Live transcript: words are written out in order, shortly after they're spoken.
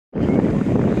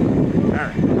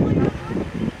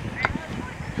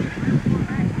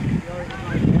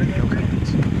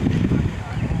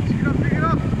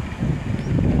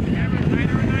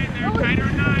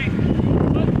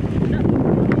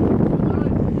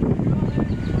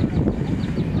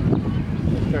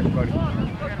buddy.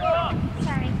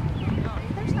 Sorry.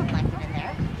 There's no blanket in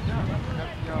there.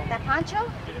 That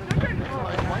poncho?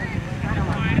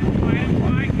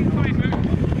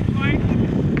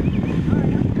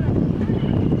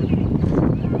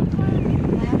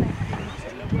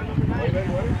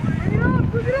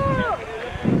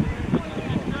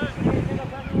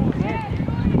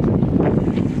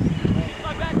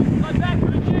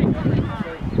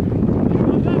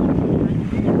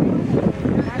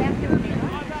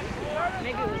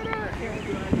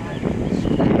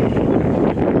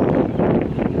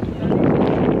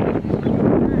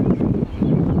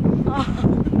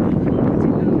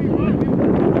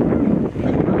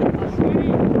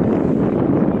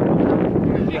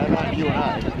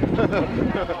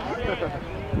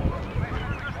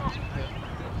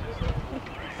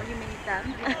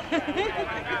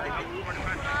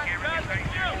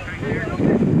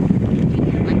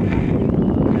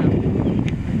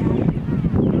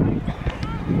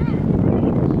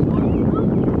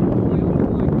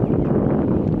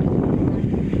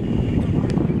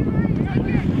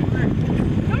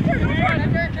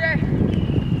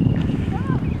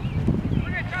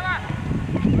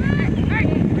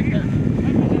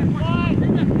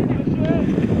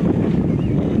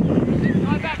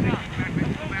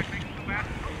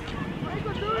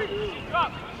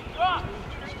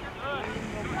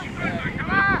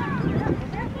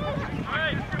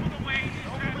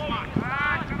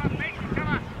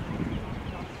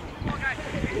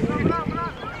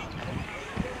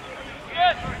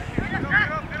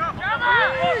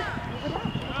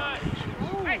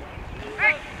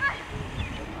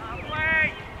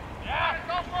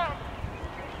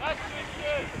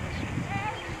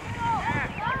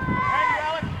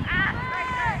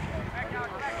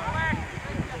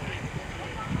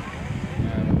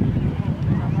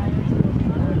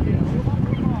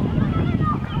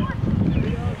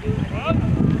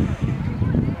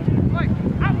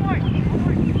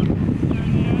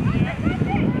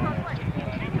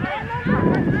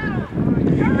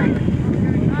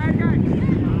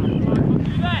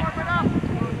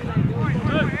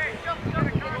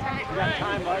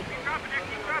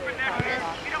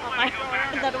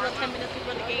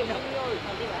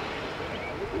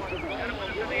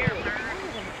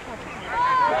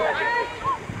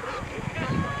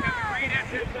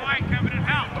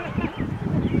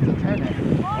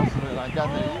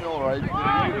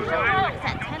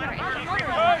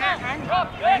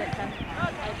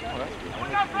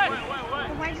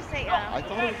 I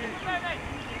don't want that.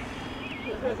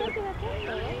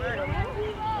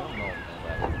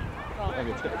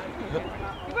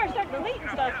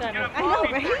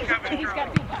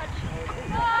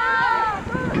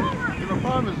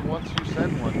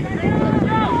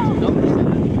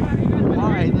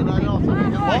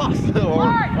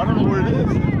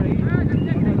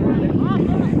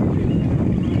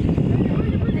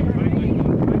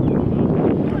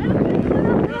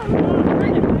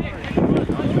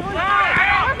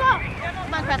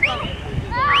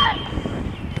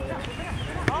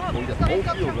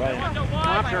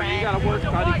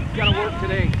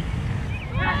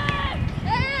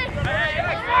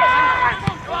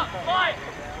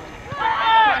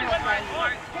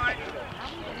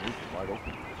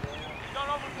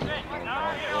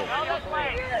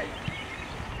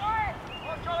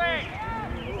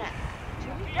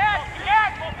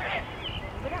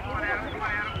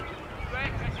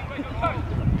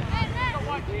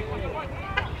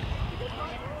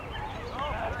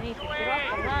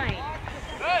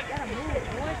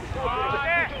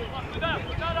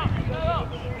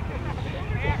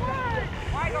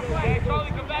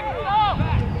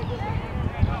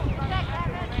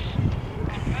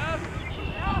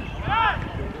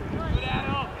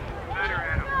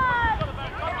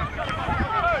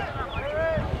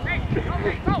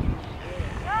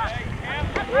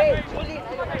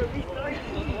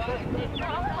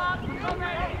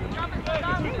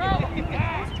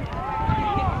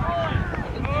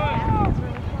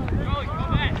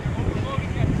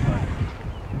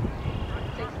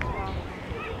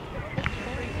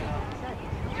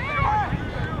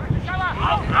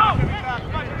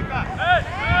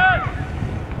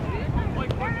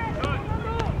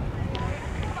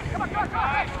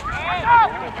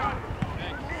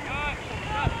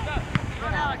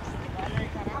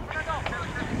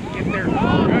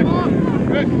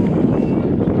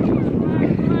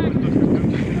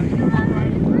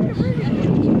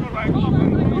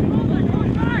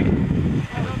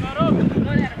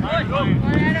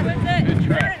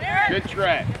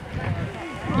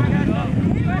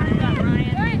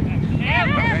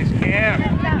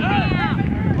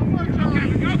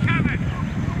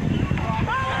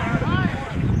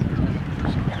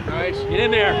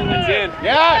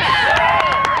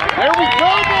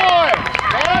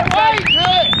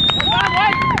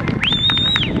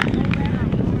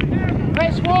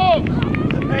 Nice move!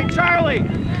 Hey, Charlie!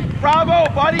 Bravo,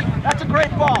 buddy! That's a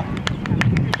great ball!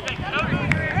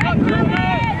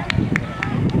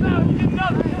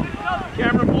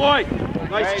 Cameron Boyd!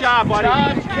 Nice job, buddy!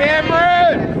 Nice job,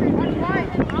 Cameron!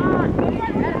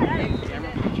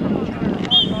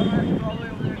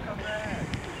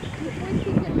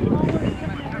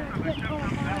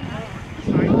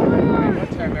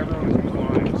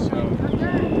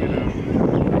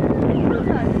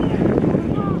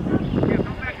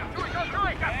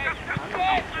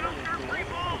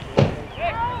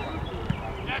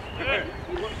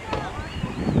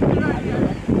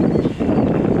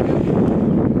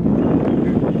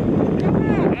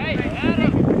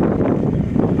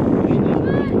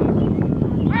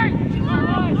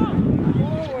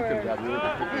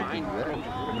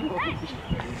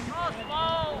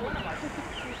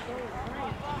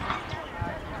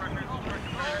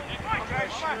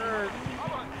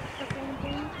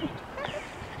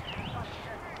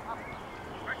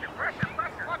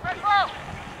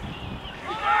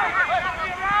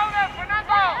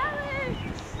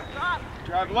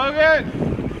 Drive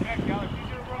Logan!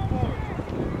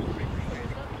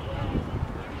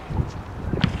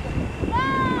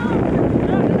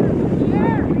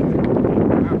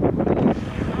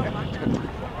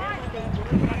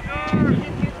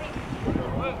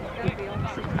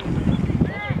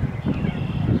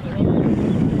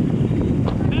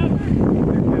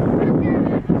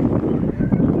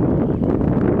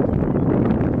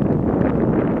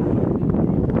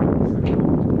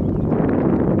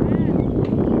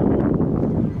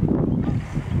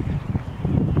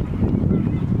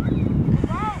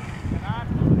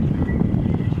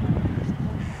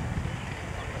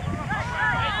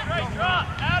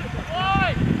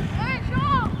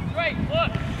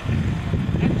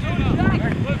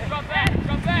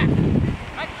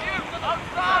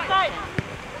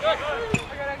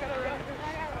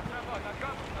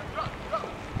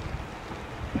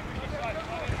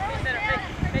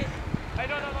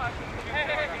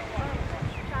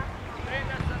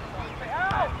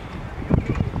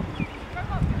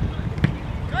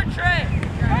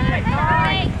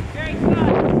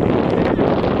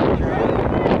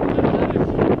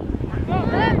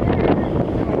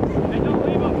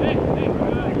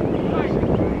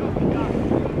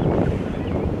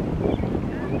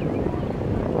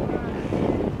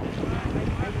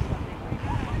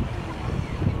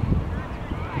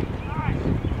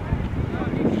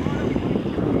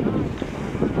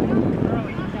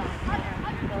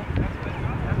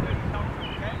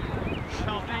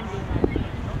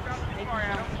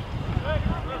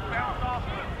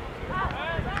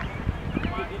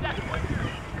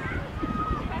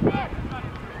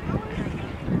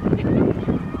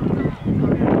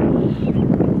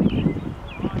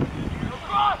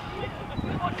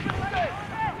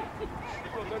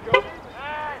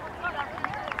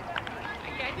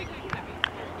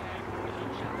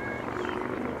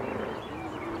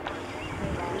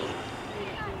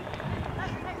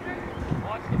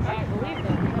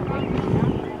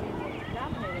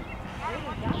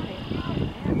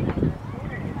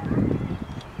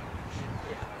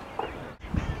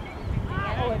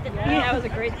 That was a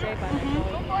great save by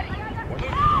that.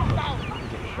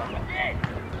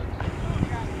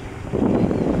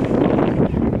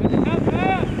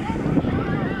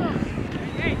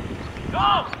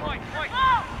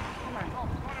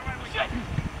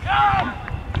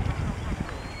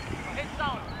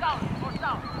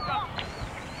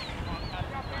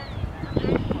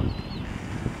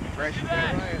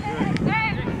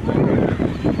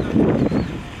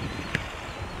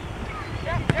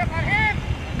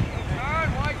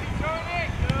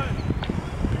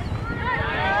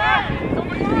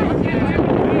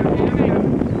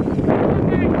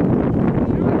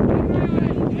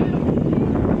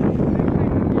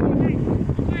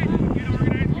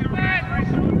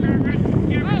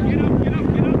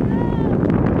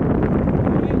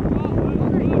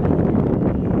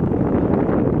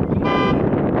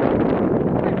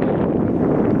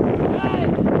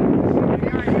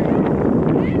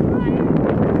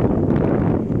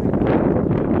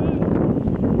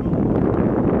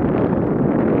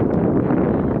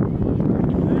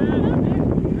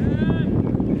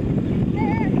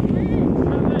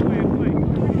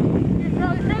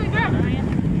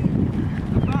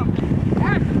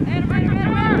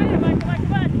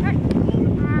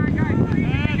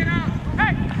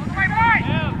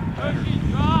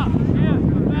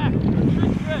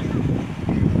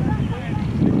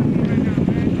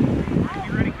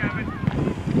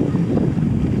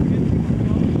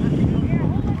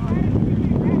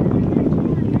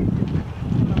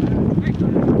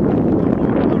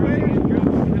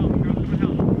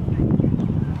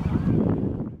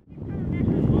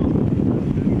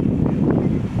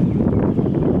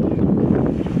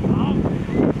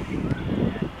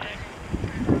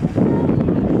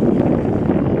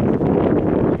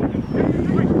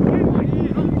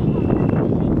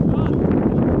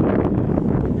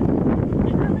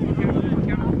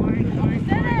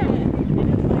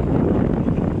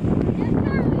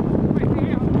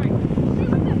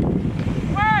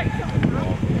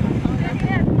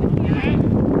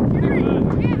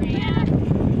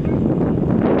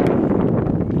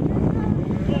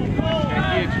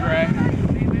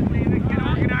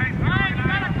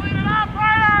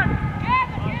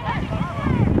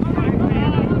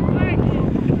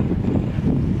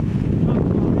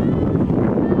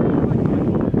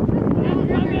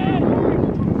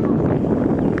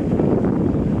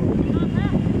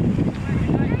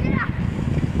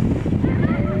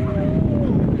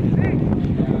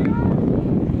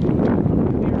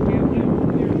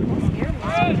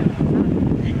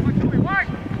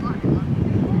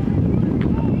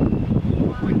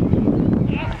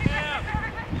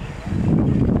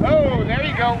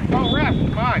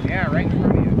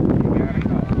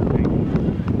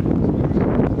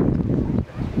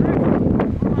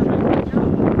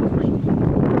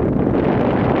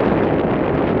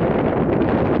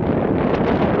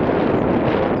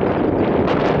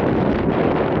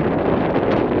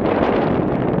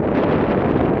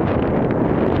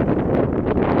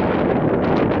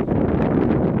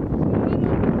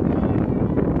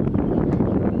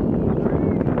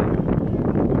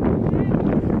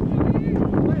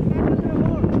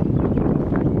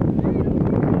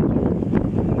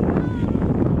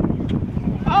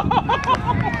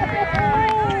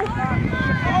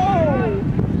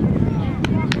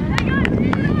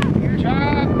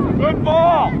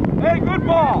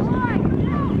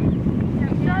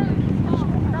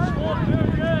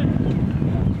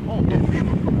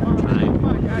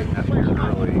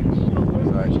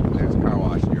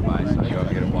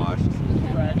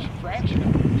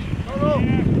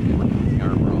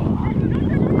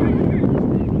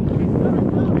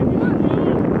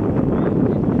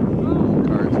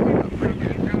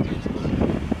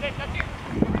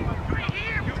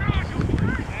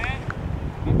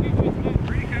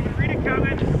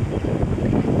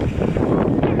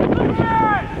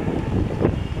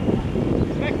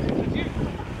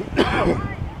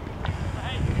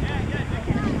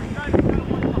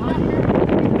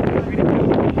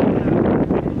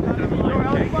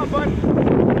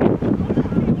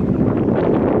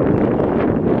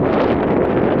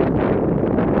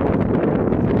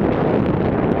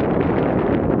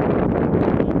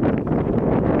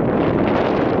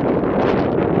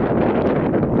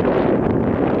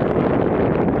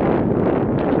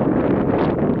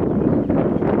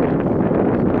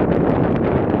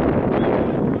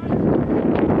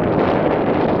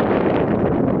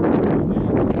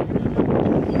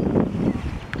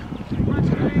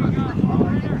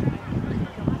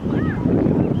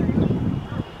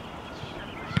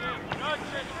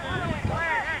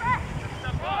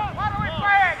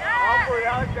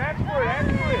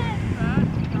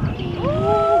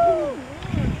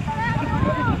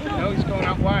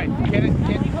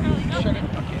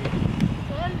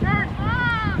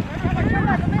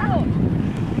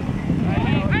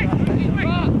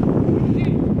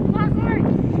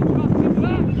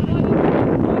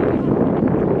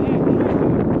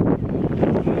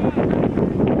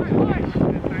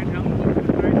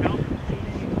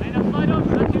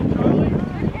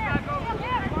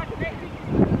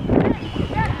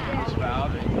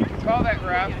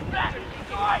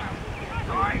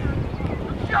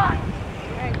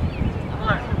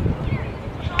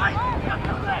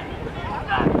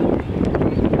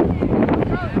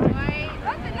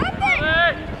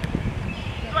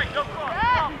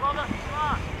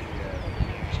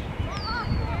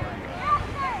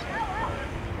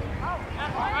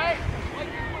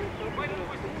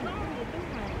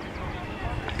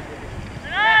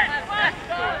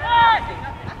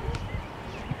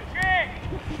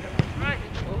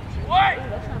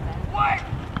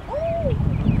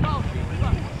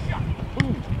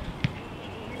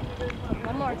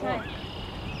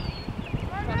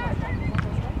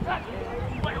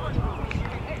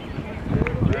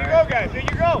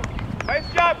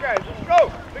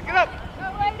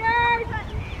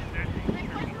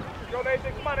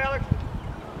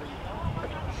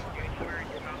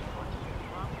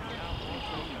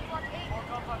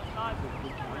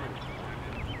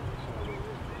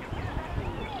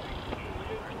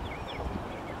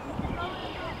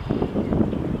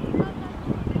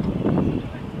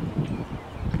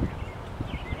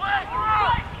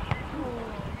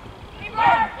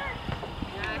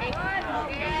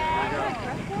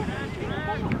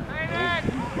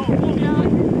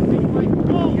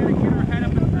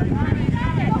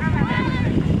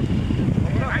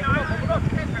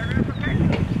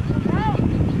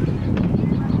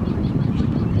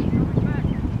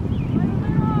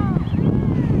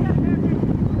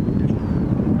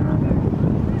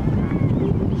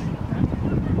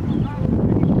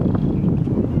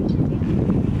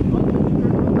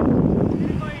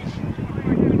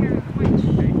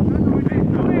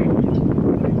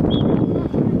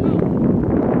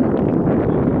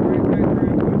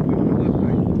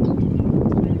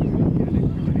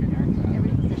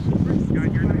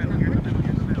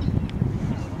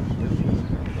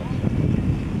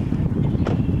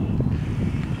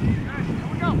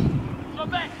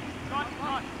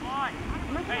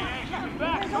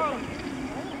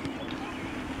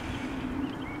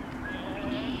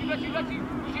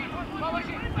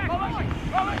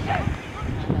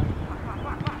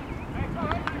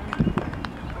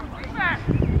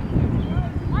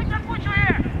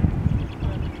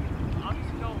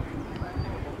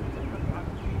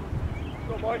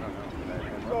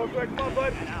 Go, Greg, come on,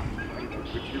 bud.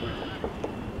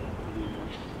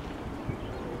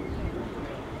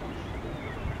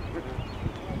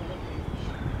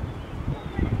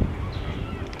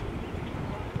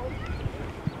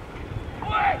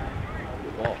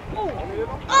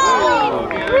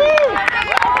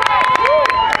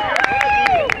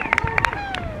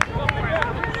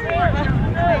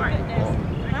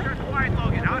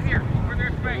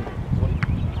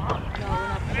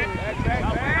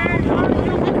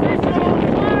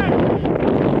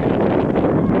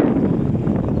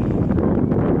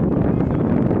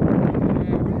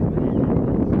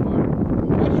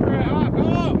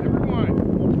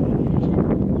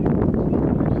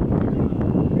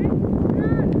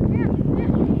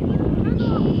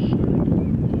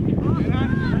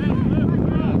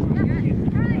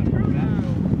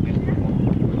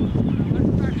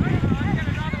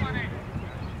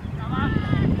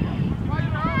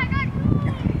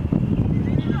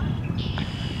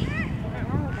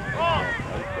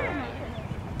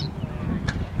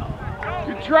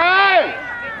 Try!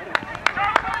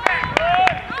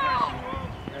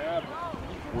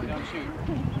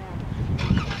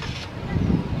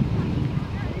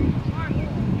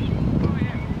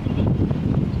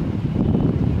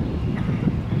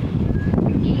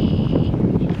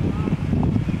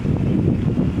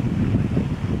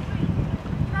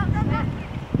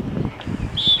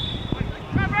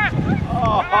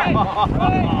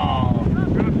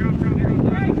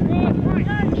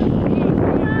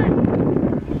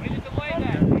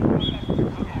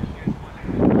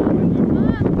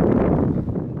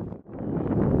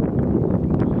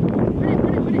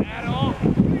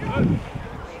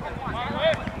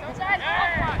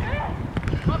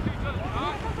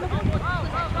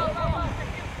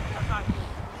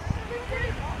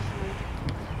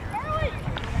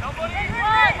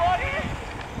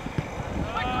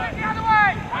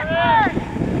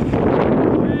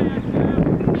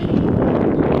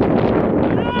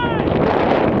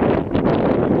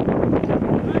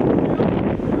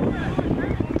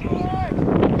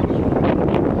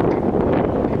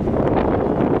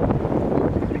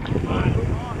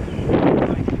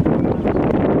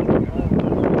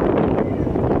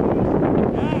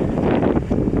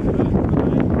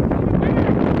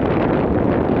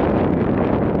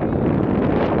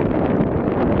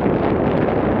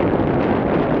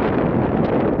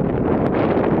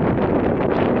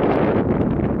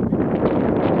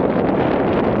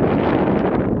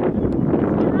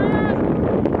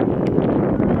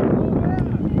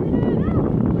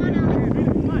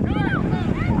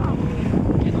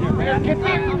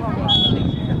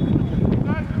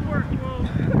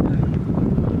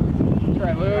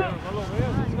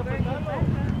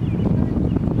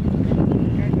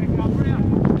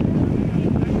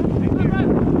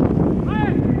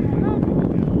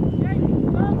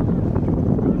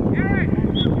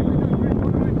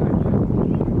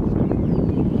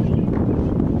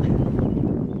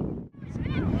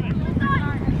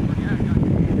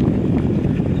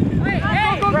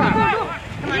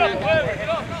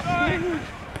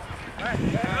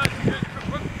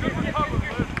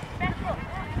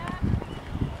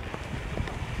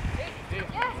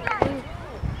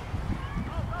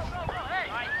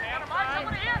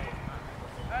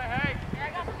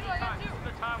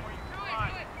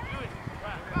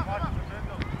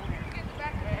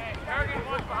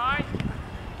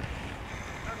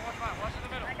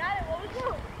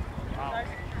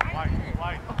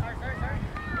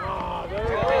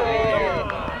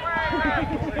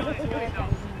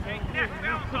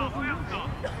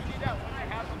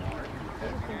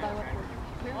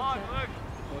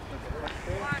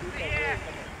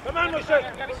 Come on,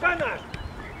 Moshe. Stand there.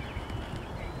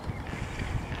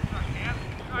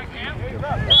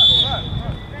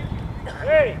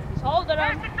 Hey. He's holding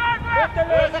him.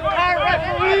 There's the car,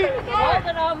 referee. He's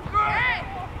holding him.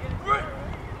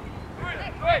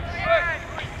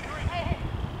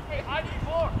 I need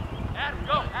more. Adam,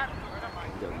 go. Adam.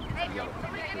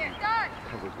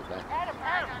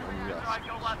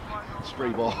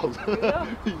 Stray balls.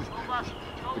 He's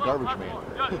the garbage man.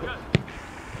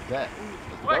 That's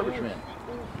the garbage man.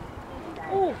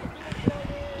 Ooh.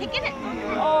 Kicking it.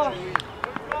 Oh. He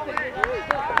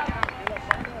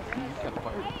got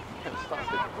fired. He got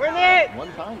stopped Win it.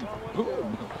 one time.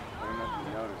 Boom.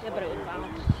 Yeah, but it was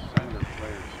bounced.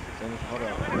 Hold on.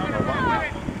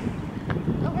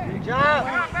 Good job.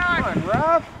 Come on,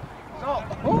 Ruff. It's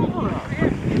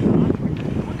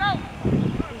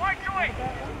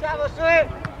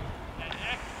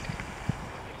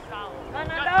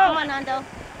Come on, Nando.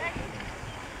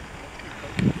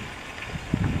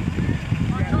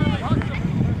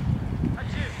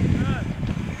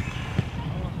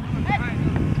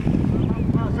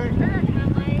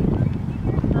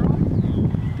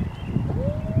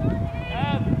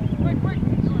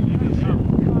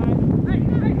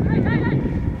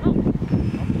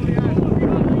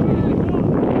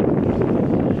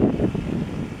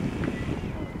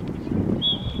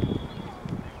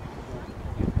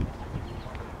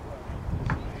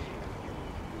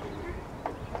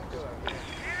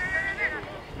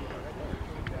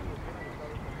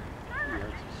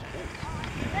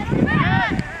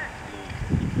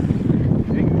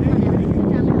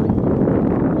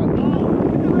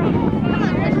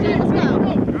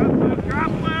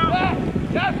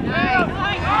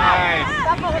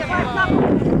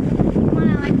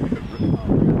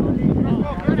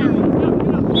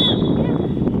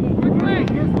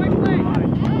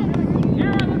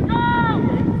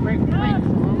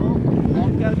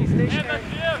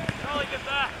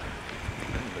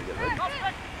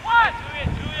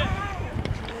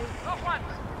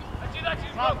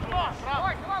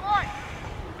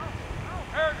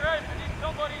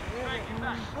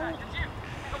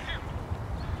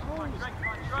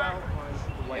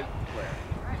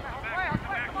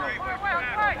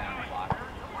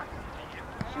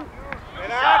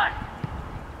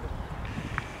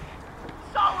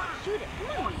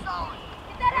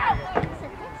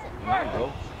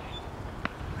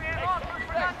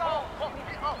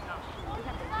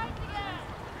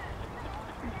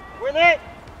 Win it!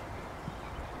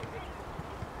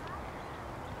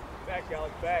 Back,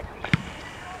 Alex, back.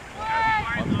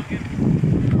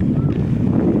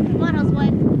 Come on,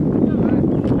 Housewife.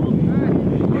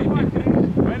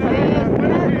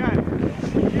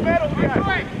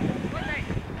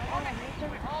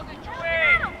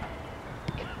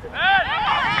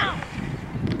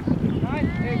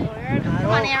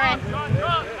 Come on, Aaron.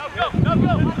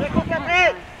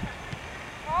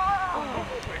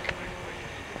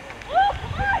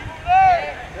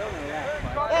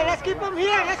 Hey, let's keep him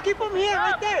here. Let's keep him here,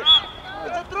 right there.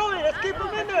 It's a throw in. Let's keep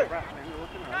him in there.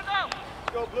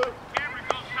 Go, Blue.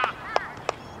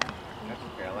 That's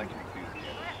okay. I like your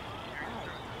enthusiasm.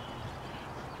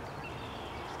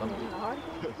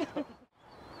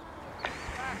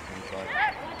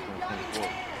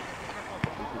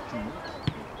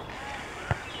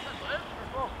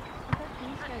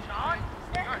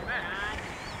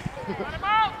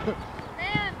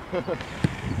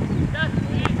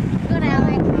 Good,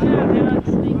 Alex.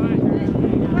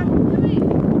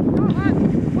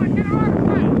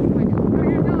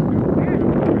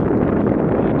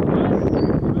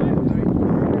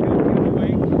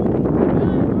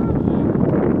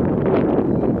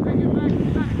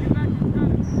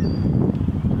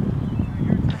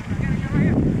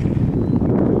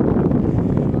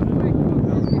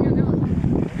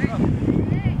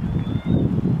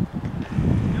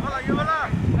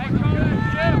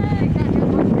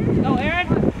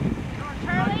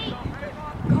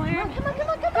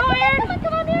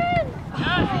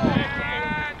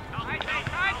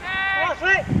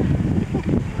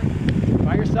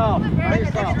 By yourself. By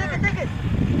yourself. Take it.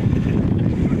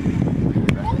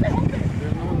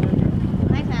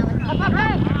 Nice, Alex. Up, up,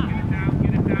 up.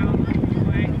 Get it down.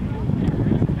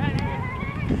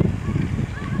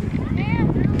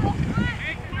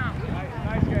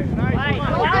 Nice, guys. Nice. Wide.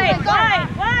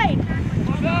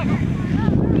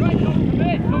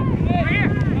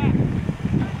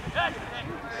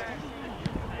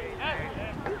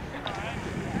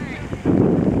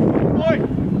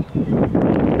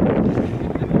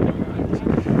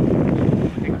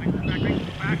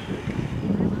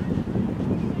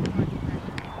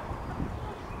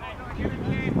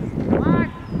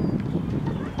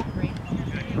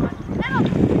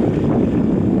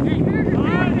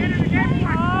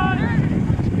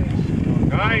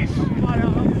 Nice. Come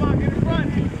on, get in front.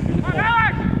 Come on,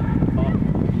 Alex.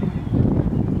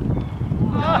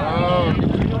 Oh,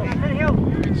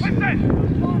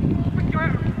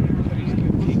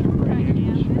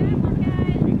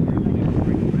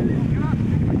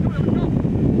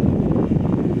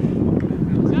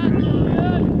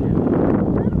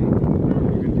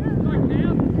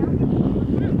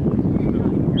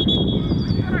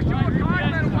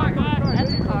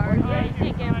 That's a card. Yeah, you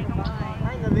can't get him.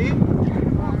 Behind the lead.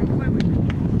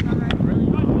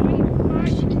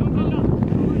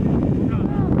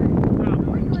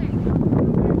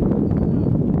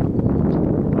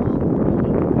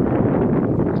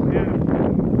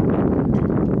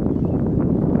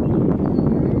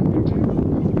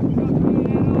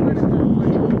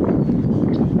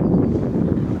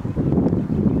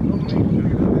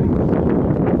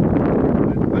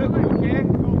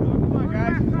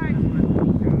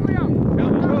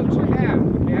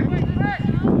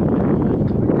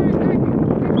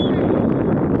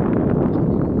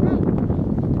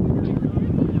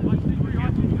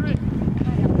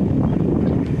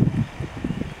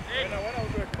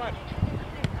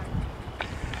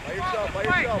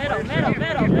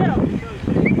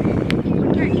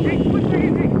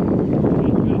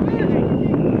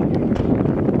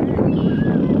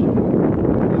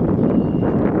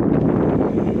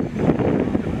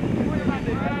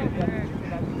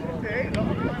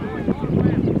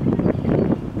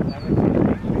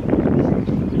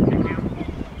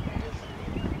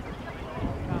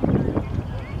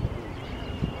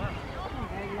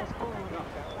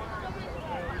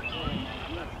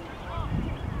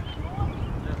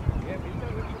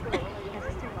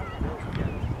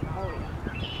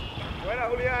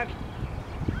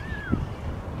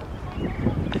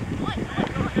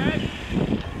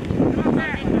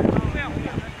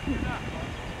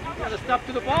 Got to step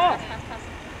to the ball.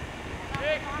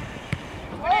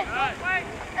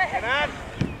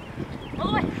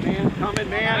 Man coming,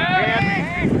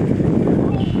 man.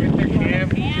 Get there, Cam.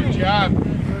 Good job.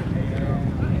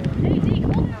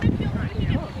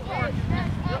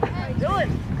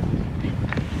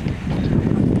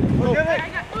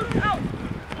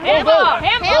 Handball!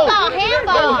 Handball!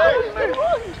 Handball!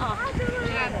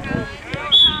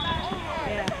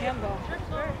 Yeah, handball.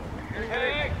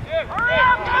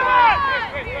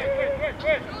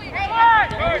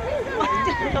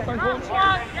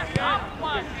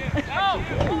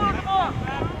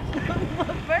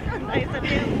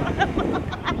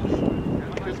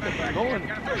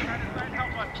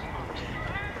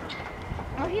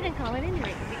 Oh, he didn't call it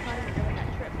anyway because he called it during that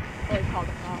trip. Oh, he called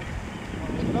a call.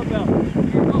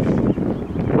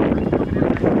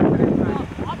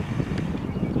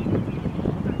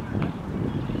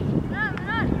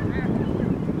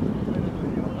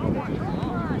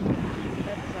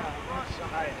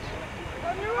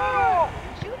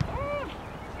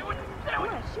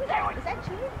 Shoot it. Is that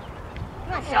cheating?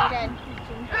 Come on, Christian.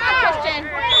 Come on, Christian.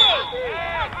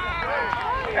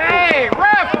 Hey,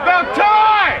 ref, about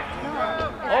time!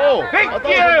 Oh, Thank I thought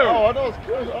you. I thought it was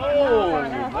Chris. Oh,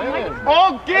 man.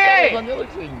 All I thought it game! was on the other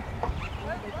team.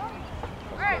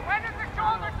 Hey, when is the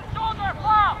shoulder to shoulder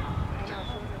fall?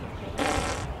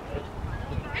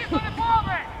 He's on the ball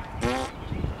then.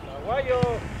 Guayo.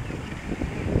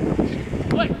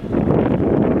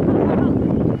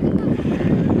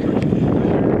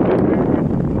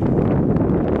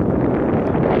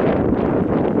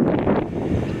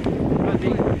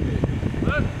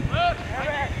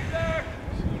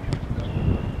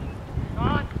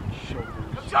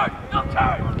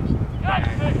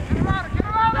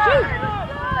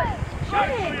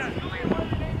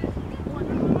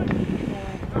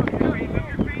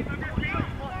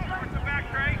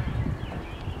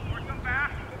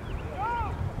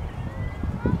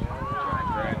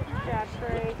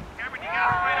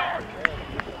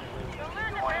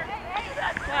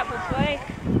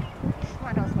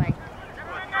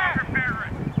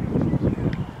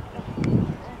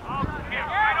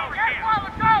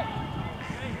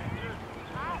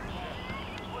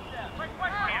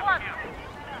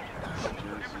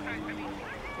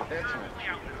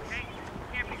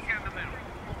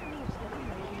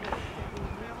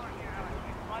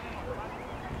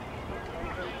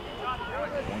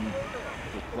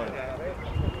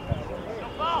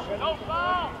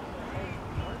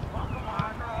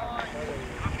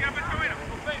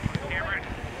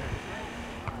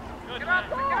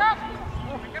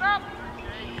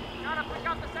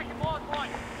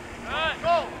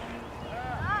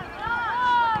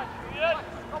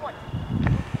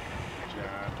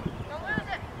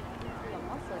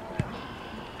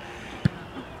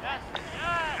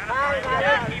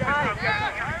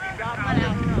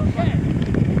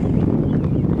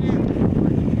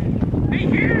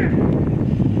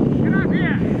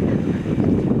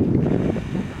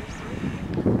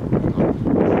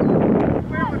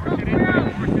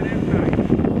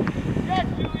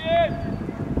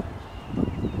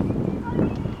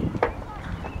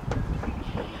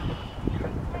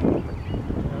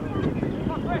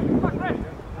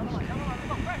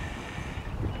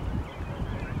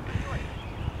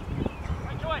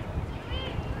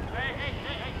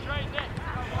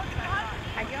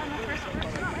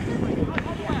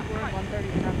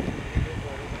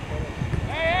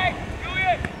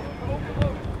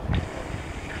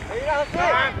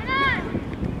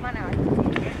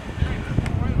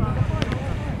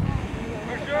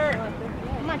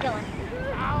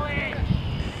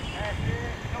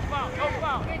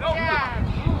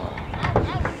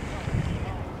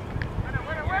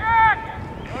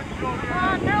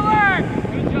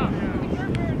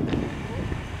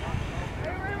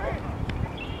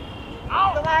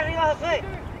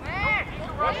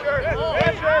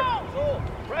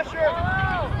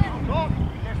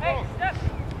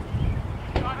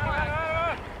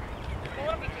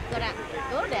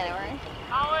 it, alright?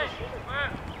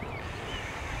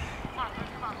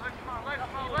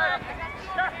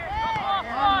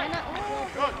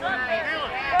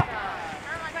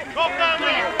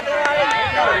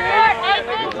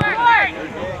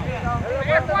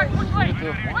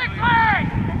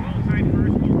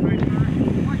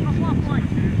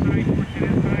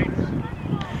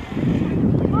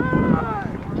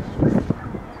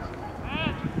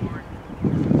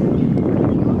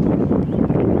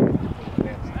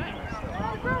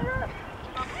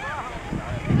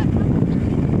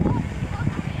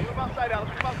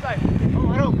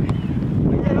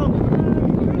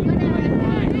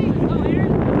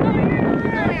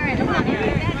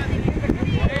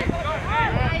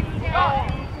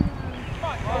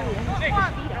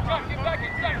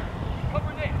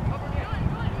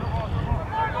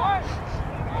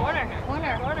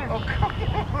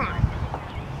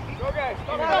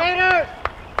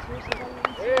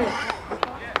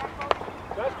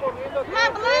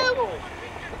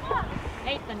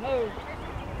 Nathan, move.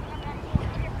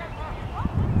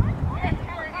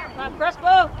 Come on,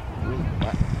 Crespo.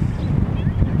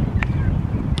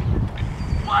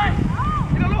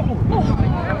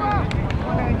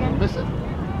 Miss it.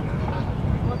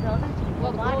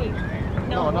 Well, body.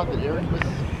 No, not the ear. Miss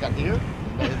got the ear.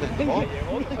 Is it the ball? I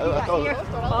thought. Oh,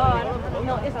 I don't know.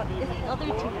 No, it's the other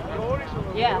two.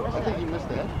 Yeah, that's I think he missed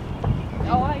that.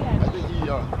 Oh, I yeah. think he.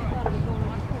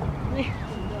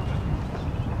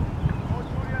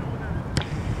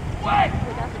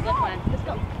 That's a good one. Let's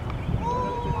go.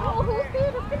 Oh, who's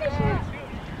there to finish it?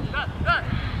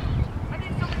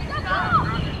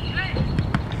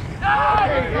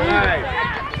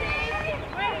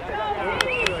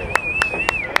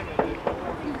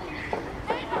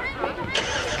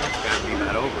 Gotta be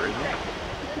about over, isn't it?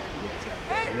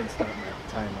 I didn't start my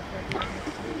time like that.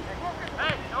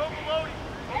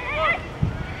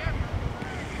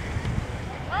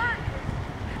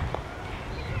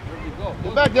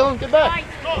 Get back, Dylan. Get back.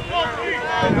 Go,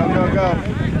 go, go.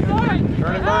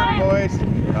 Turn and burn, boys.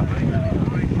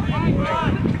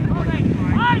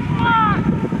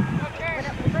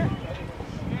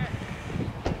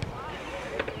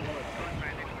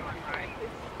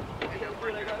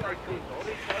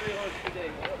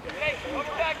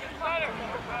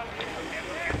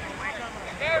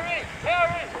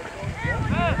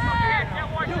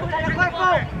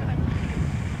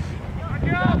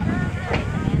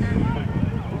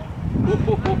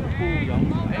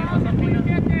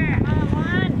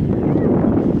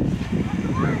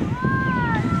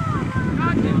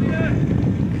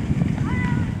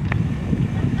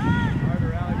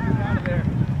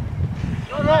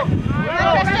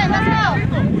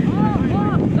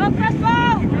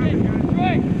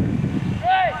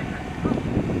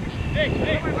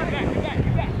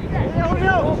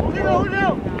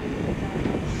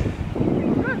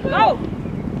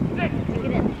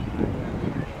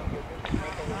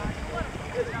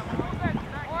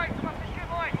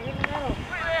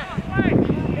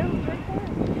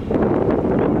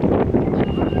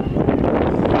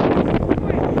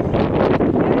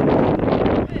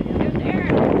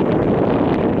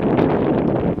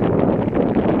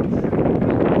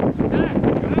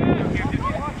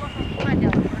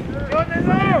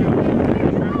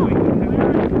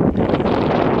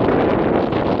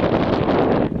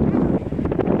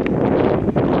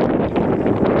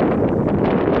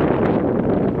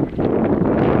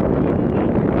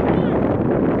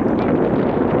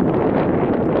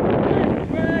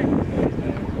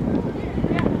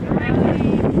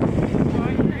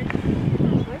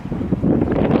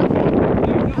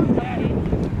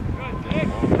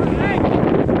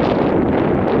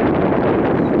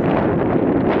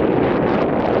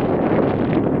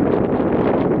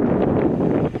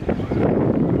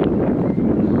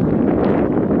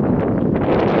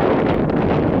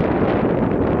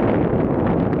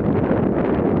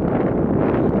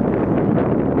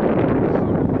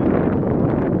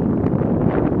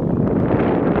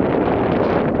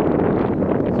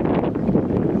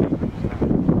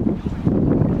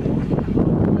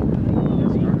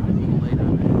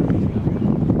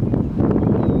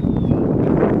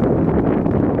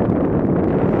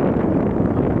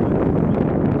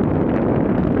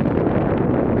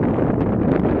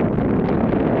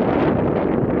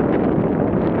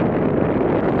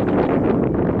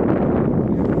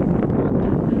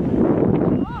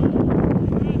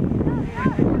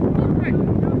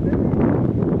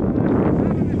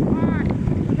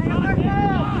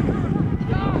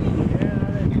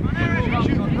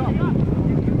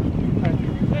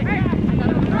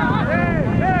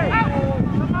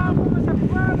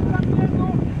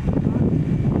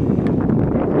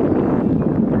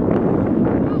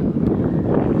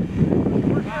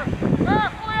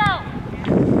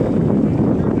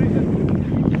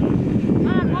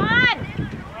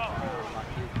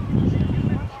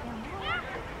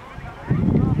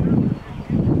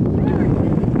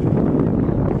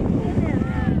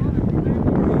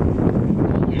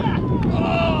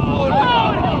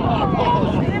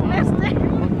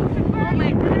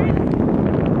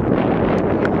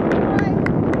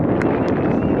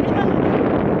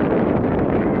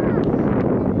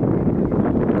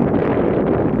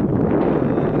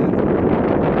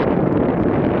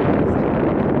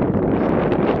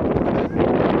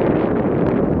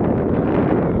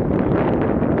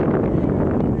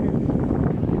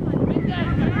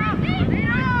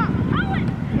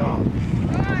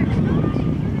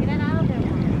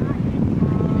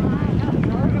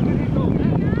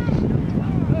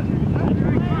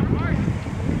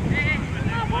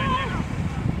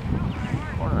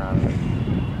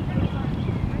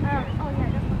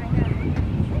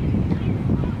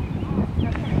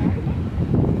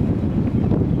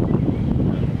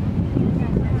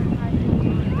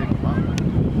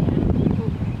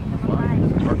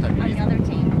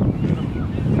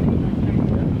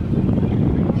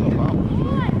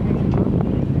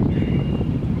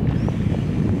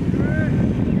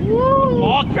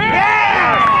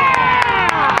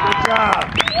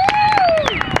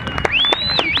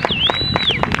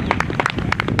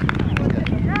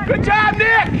 Good job,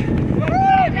 Nick!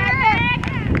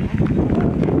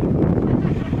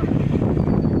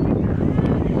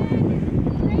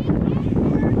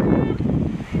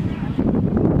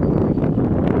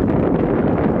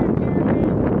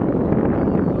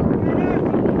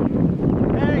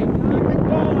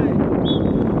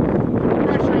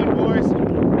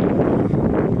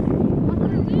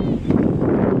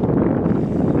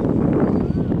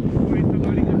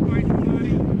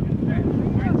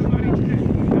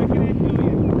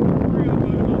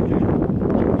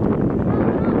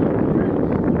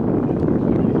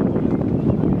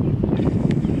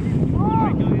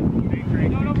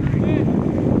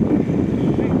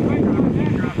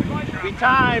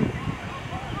 Time.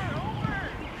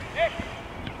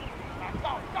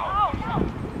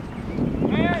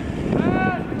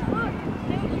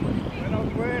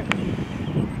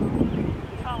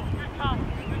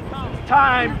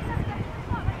 Time.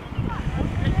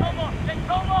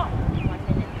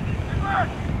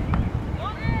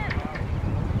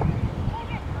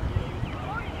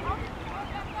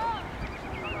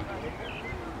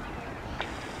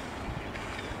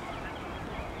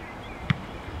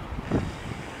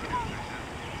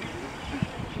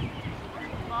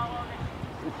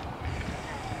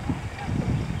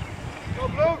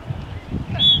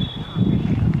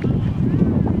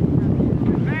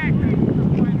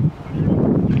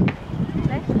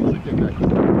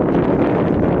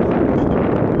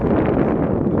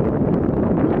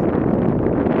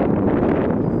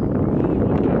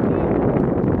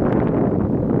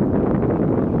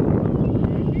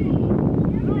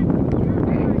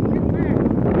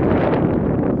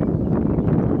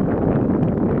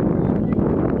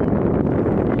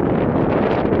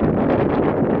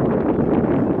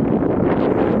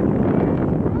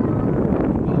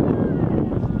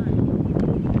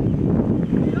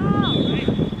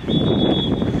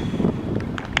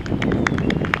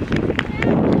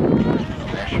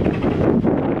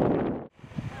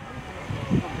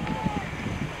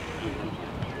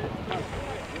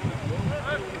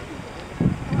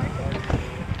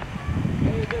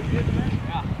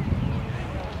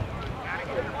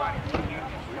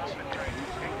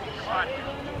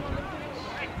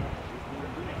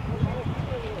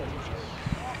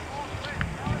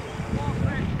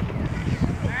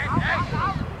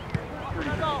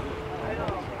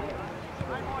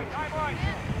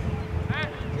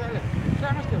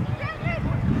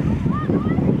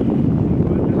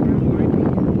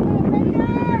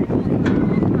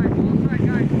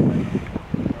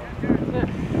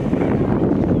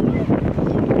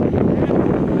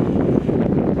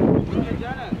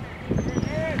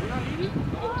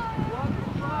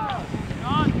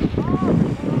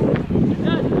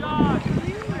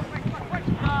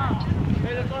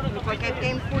 Like I've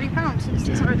gained 40 pounds since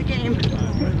the start of the game.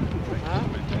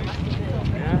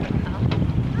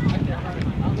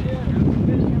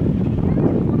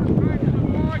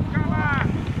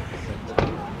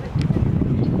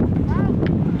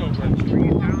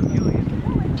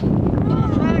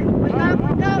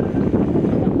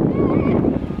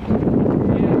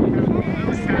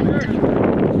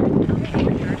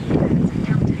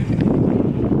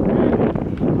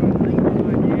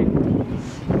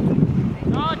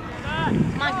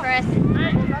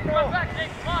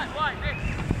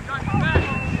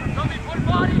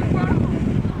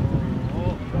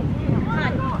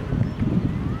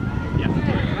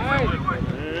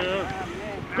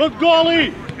 Good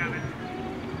goalie!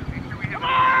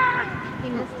 He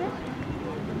missed it?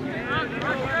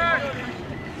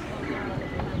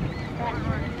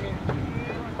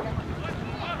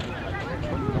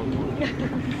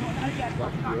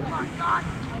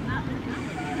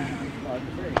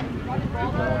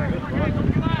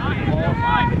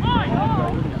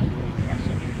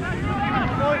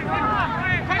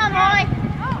 Come on, Molly!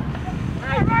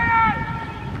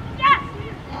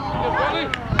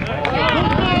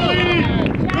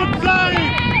 Good save!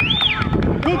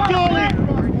 Good goalie!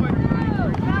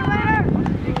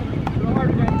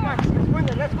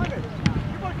 Let's win it.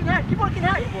 Keep working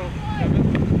hard.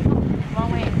 Long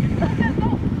way.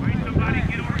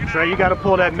 Trey, you got to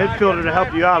pull that midfielder to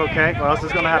help you out, okay? Or else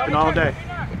it's going to happen all day.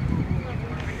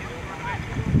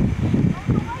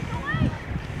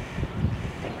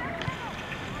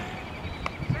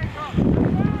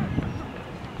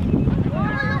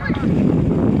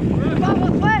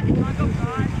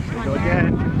 Go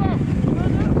again.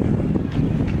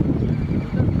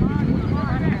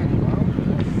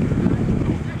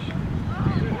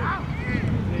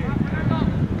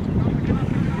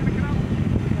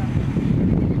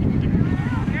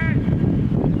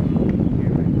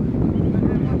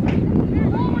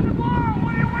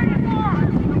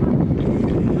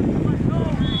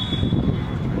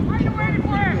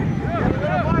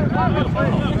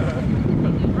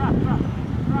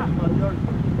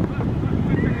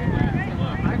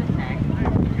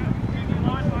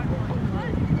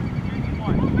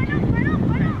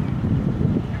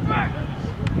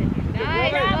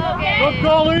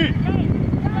 Ollie!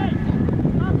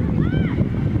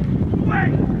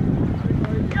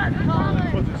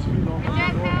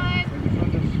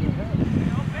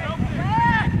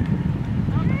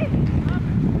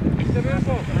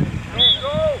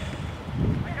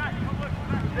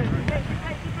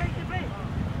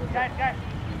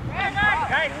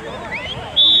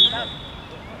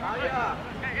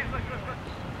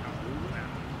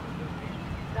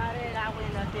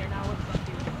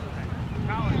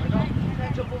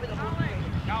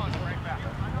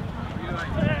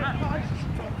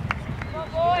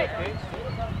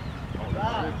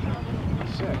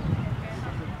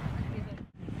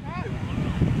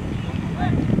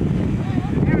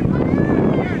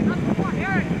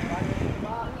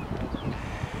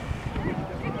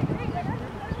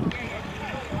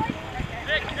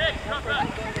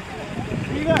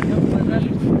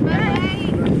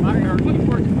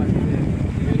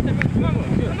 Put his feet on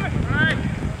the floor.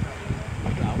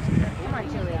 Come on,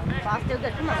 Julio. Ball's still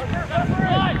good. Come on.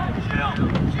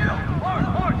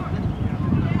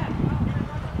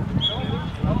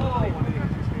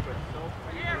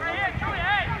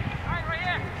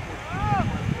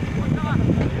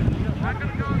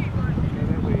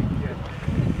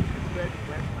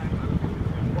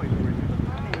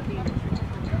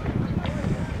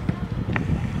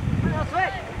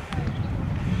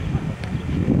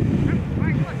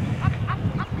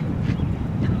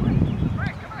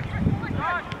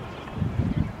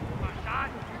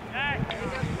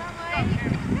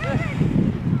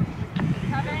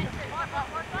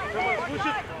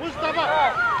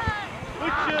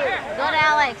 Good,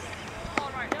 Alex.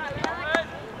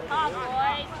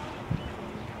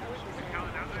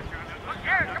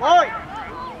 Boy!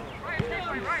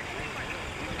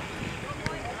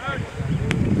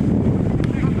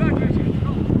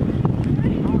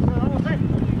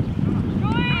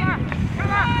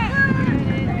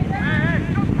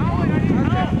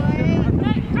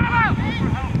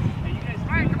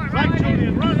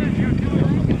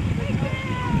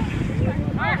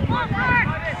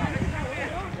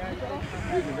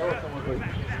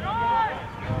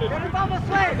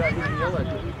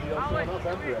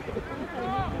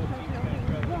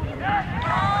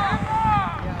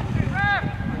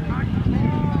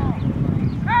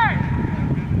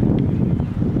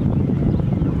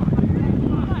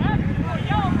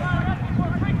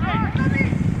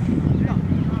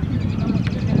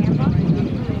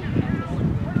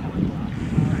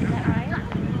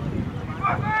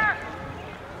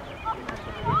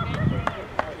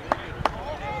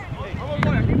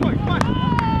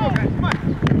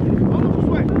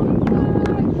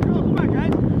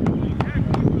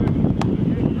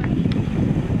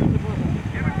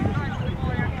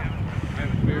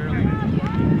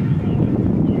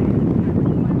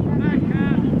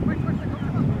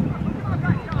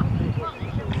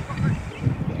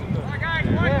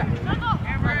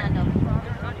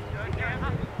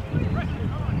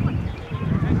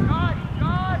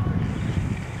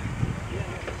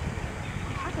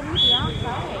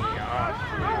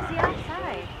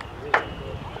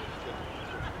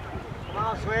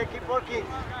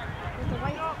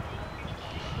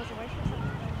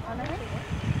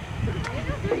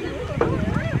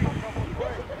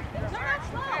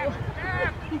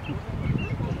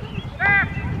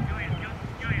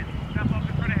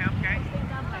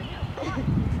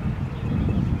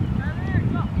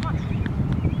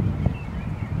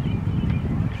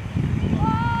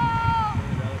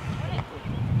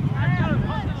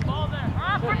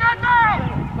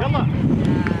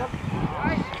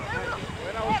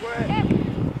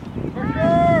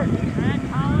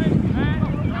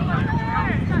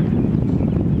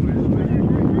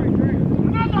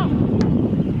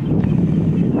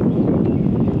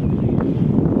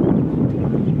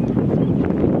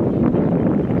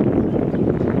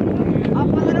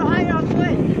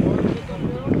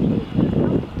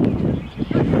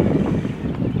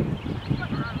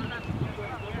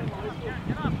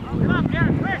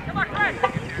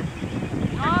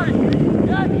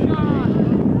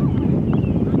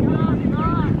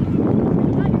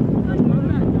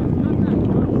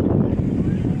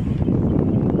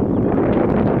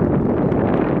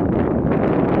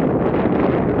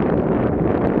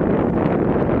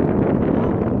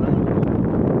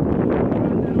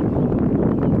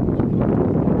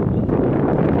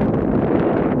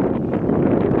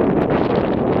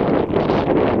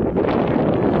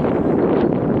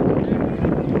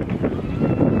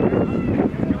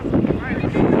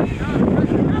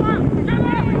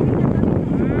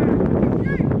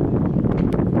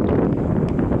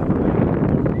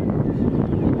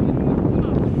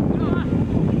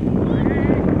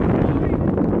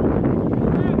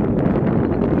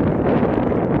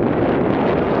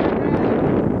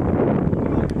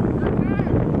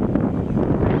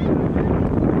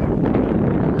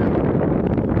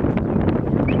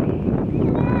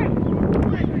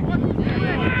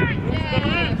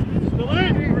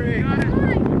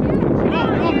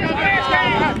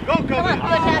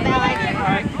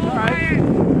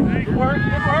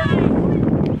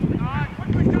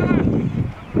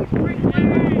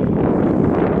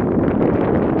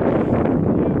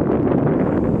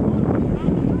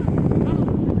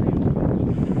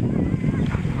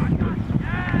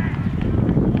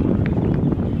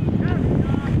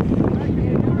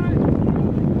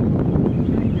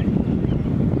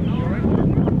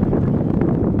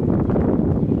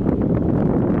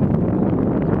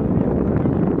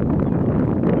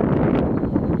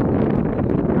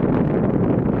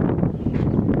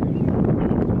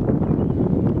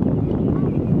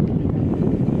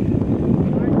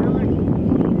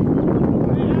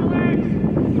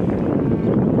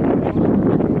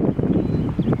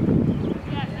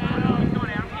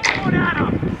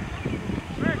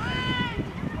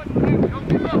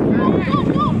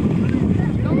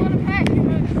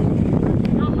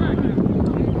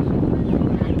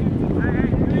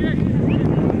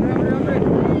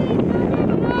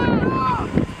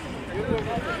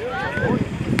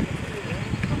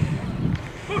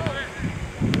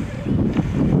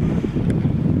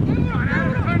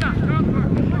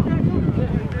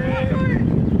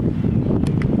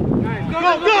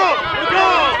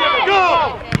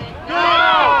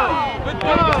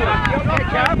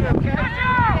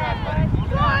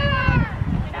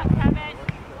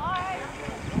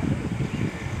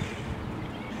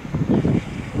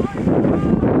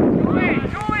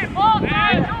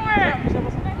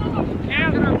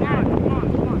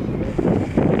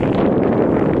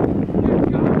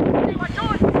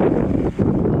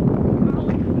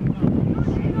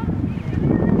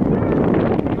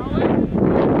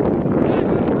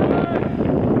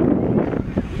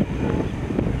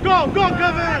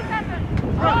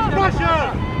 Pressure!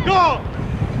 Go!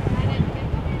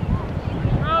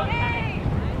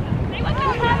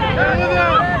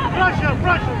 Pressure,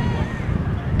 pressure!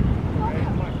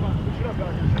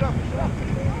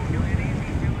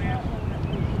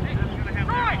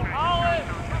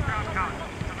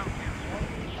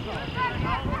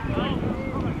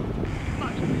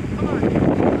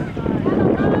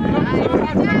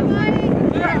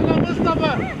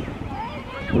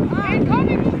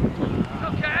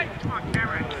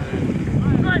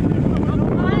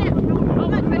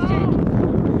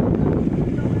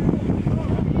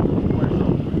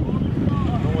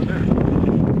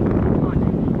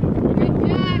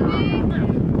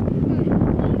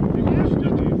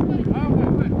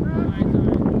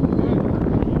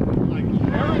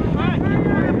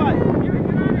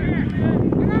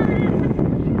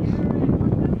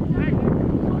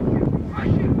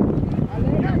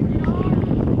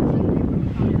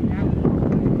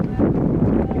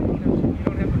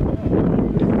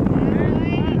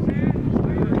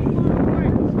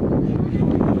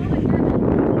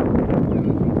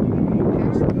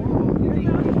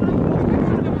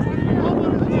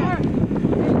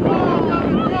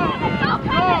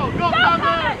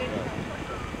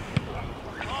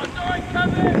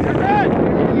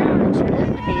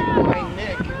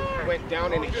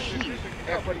 Down in a heat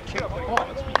after he kicked the ball.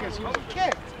 It's because he was a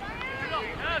kid.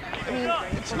 I mean,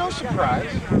 it's no surprise.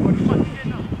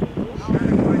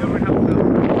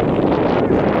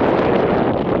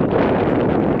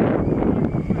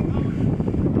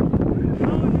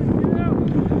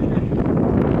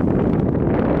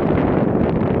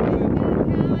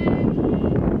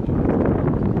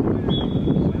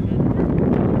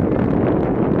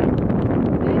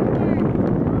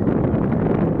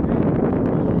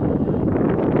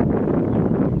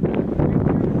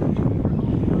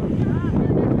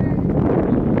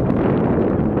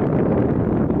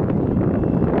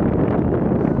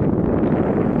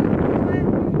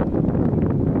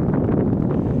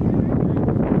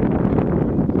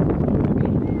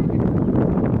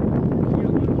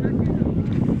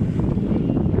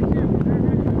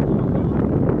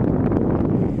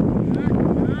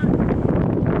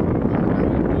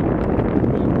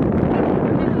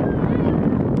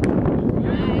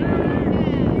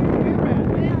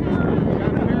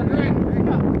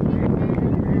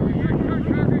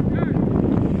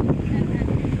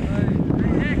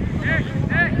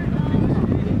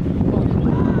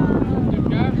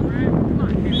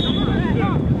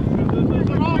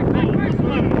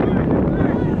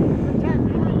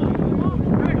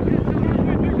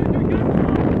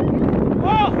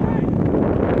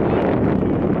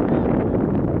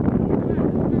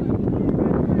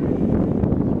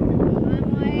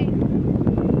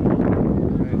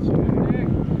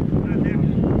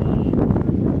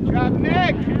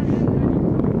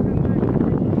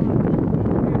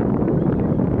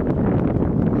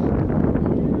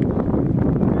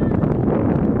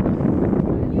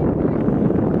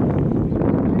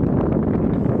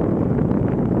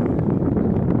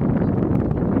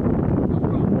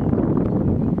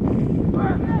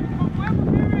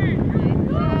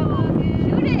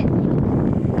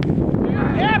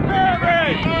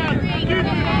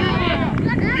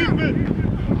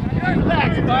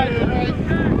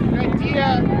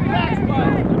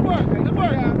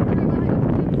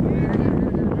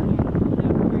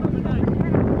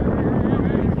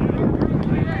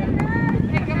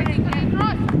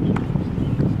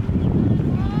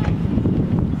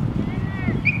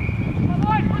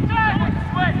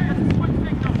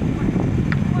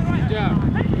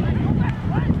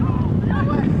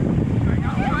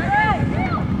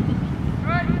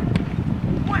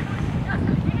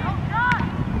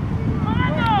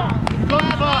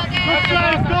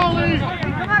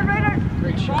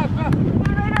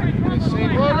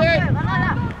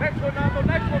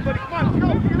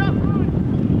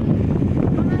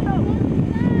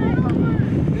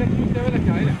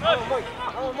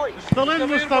 Still in,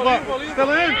 Mustafa.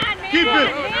 Still in. Keep it.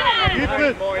 Keep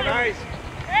it. Boy, nice.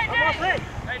 Hey,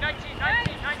 19.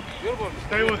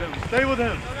 Stay with him. Stay with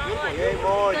him. Hey,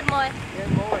 boy. Good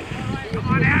boy. Come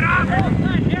on, Adam.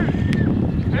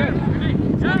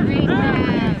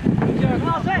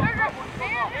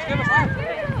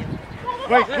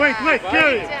 Wait.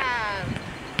 Carry it.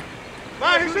 Come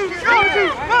on, Jesus. Go,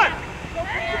 Jesus. Come on.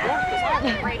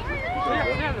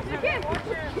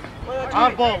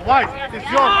 Hardball, white. It's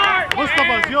yours.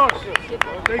 Mustafa, it's yours.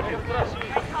 Take it.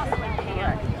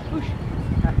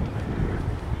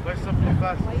 Play something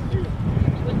fast.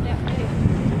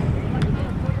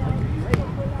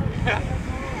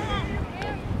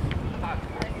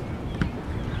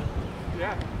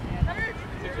 Yeah.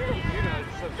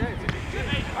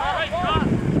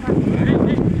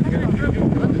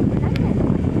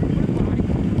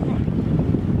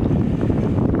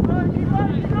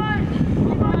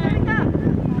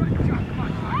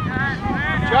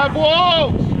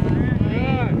 close.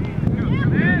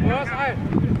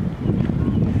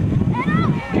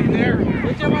 In there.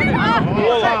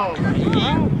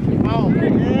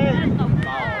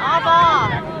 All ball.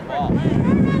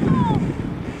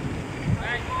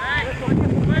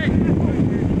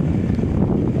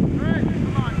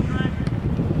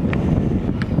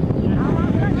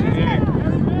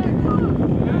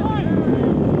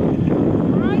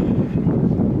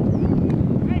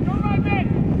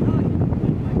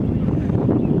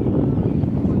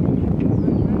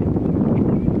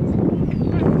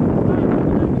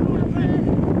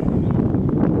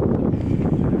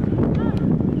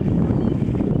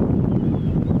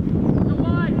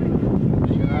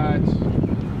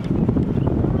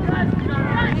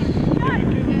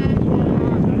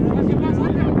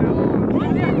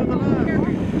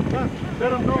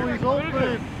 Let him know he's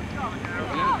open.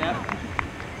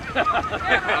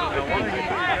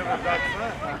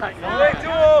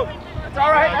 That's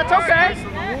all right. That's okay.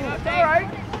 That's all right.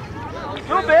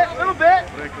 Little bit.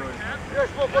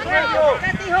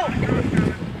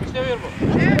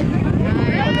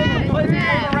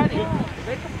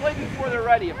 Make them play before they're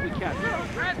ready if we can.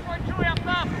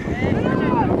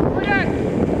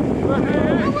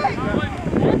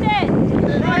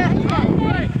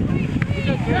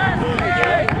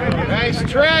 Nice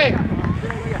try.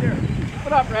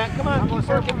 What up, Rat? Come on, keep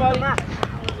working, buddy.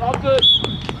 It's all good.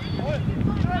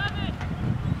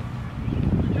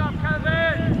 Good job,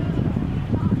 Kevin.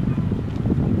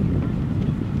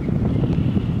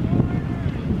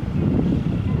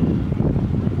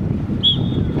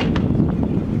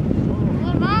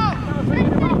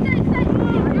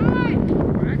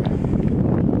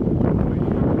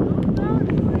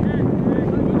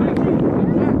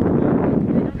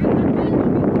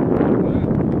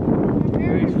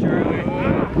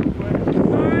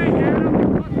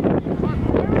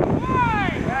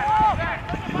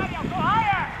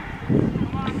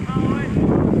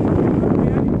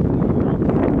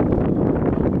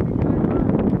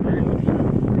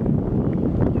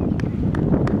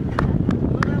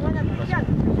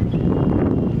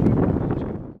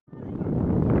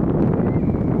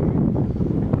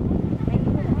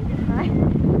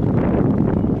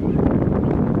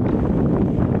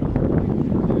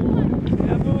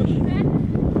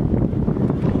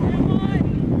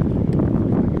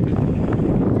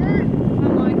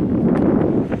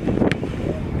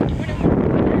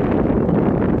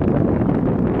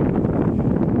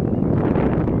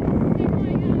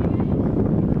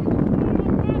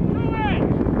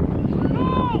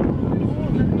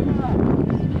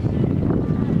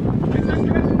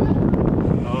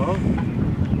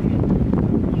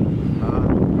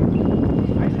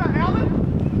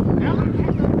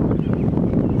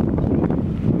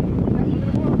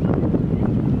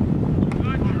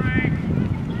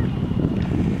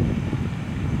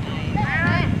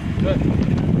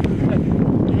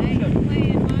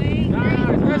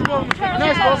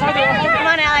 Come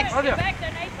on, Alex.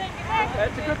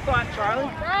 That's a good thought, Charlie.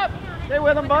 Stay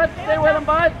with him, bud. Stay with him,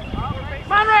 bud.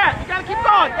 Come on, Rat. You gotta keep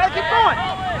going. Gotta keep going.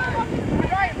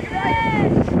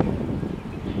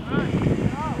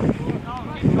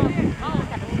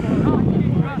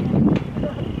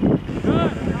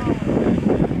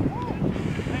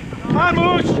 Come on,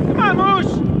 Moosh. Come on,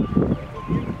 Moosh.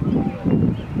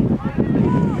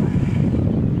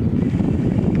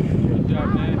 Good job,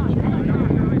 man.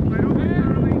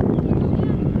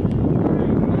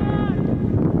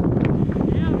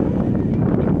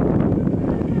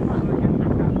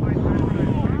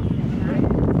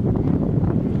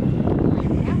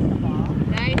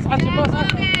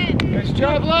 Nice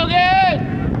job, Logan!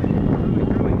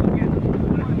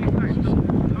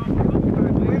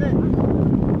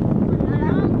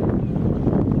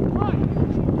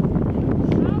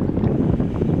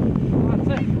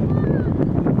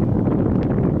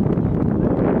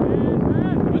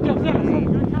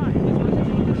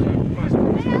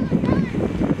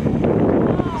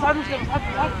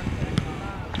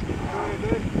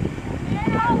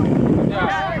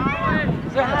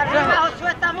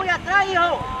 Está muy atrás,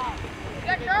 hijo.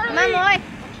 Come on, boy.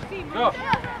 Go.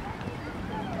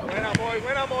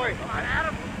 Buena, boy.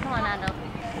 Come on, Ando.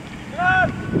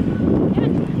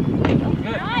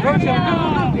 Go, Sean.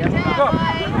 Go.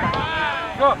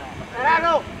 Go.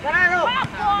 Carano.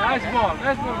 Nice ball.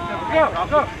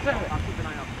 Go.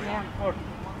 Yeah.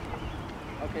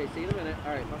 Okay, see you in a minute.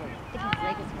 All right, bye-bye. I think his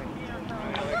leg is hurt.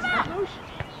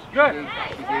 Good.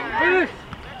 Finish.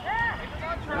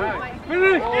 Right.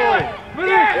 Finish.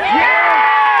 Finish. Yeah!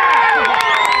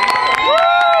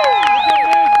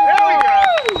 There we go.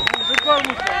 Good ball,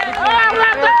 Musa.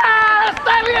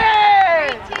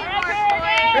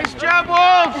 Nice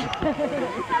job, Wolves!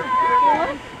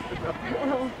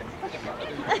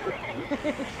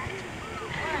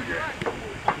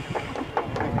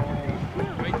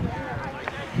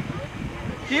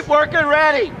 Keep working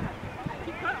ready.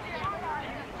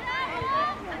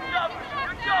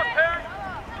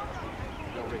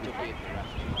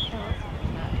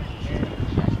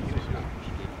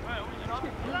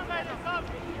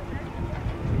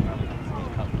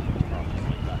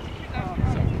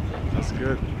 That's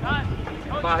good.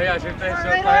 Bahaya, شفت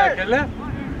الشوط ضايع كله؟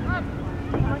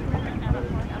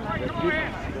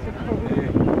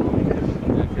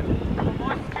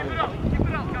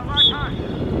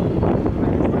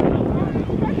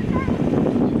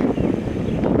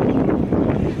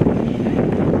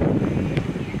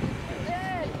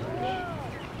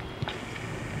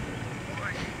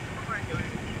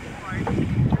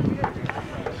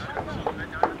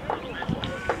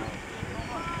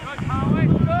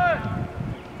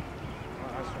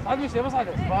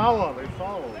 Follow, they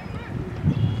follow.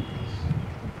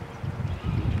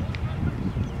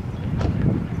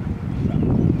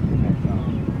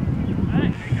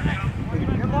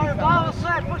 More ball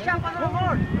set. Push up a little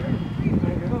more.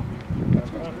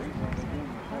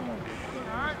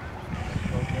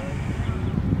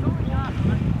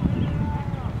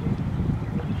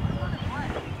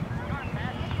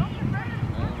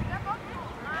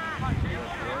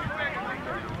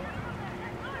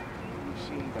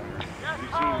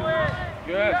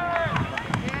 Good.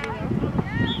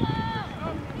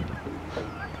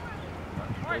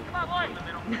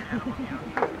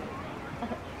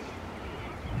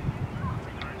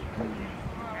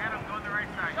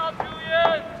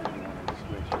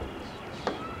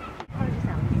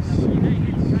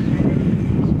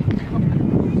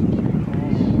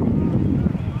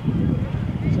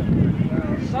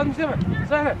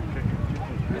 سهل.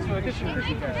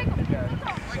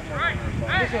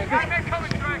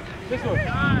 This way.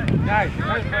 Nice.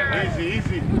 Easy,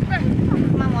 easy.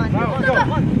 Come on, one. Go.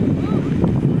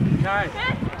 Nice.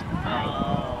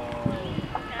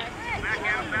 Back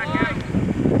out.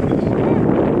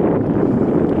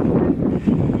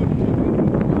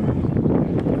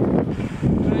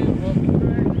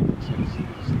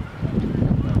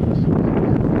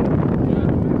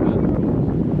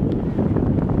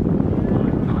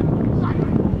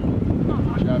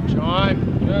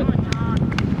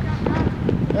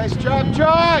 Nice job,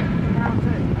 John!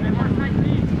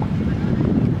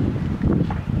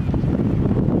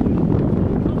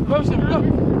 Close him, go!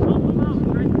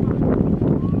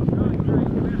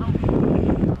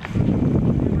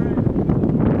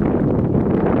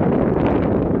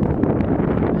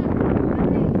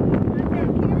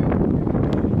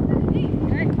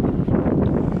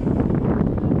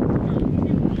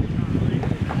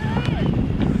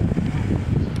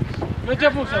 Good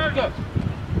job, Musa, go!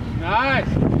 Nice!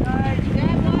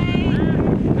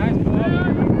 Nice ball.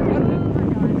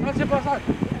 Let's hit both sides.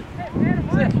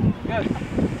 Sit. Good.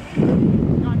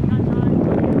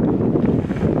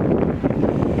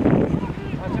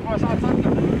 Let's hit both sides.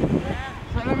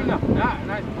 Sit let me know. Yeah,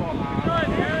 nice ball. Good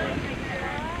idea.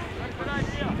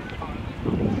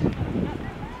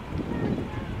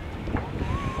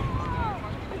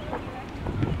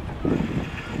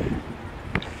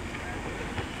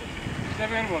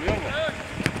 Step in, ball. Good.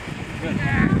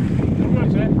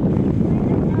 Good, sir.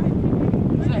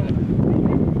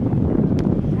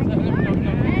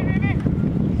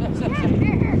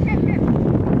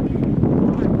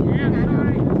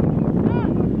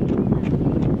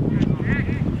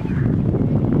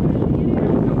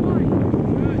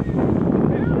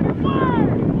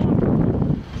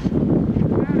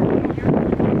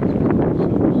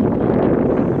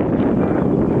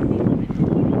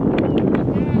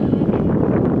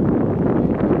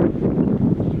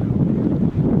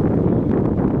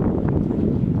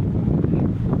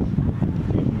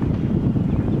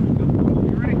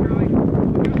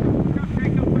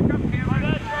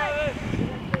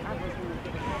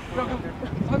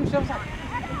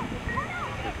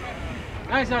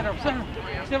 Nice, Adam. Seven.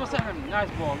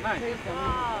 Nice ball. Nice.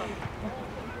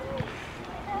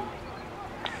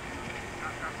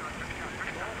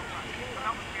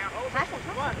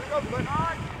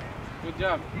 Good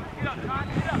job.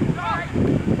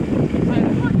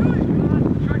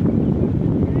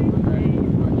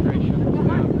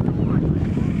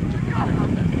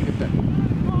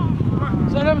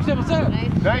 Seven.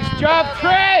 Nice job,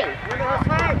 Trey!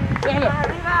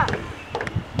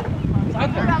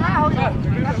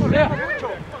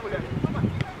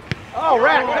 Oh,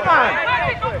 Rat, come on!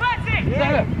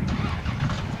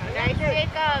 Nice,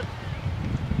 Jacob.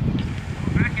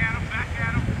 Back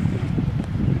at him.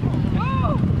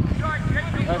 Short.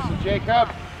 Jacob.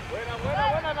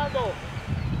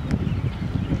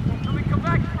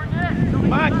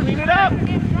 Come on, clean it up.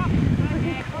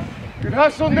 Good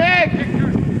hustle, Nick.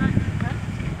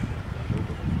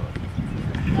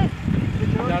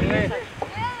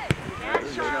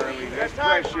 Charlie. That's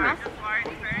pressure.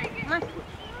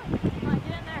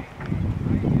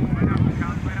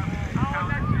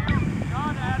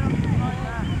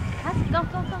 Go,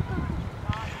 go, go, go.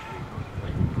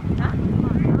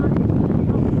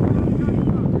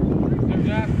 Good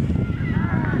job.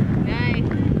 Nice.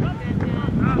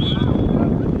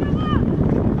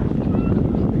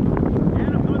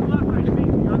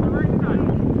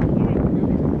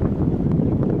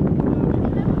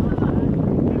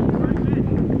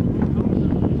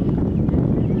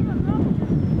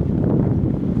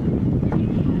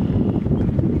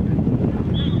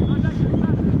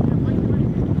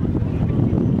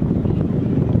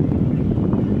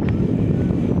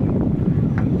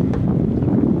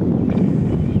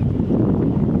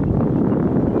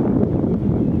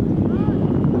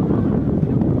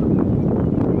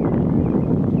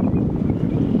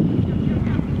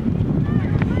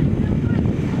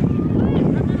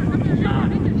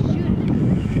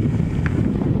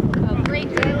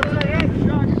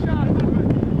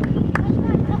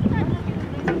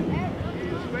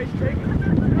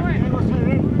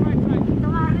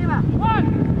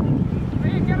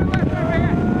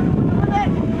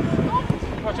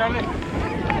 Charlie.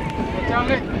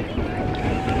 Charlie.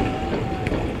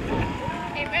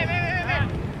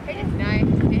 Nice.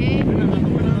 Hey.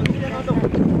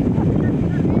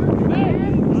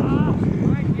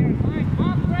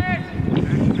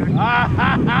 Ah ha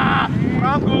ha!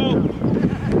 Franco!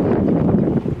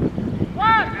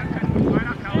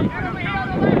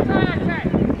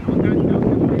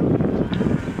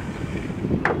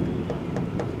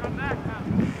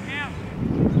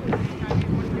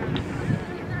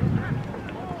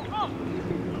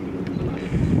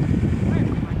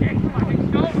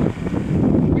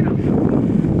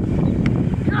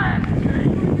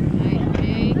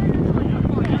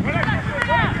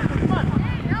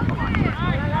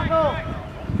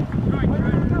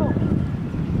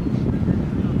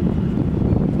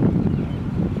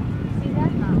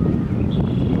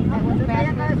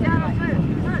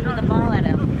 Threw the ball at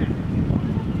him.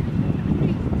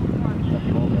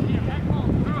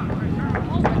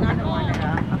 Another one, a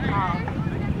call.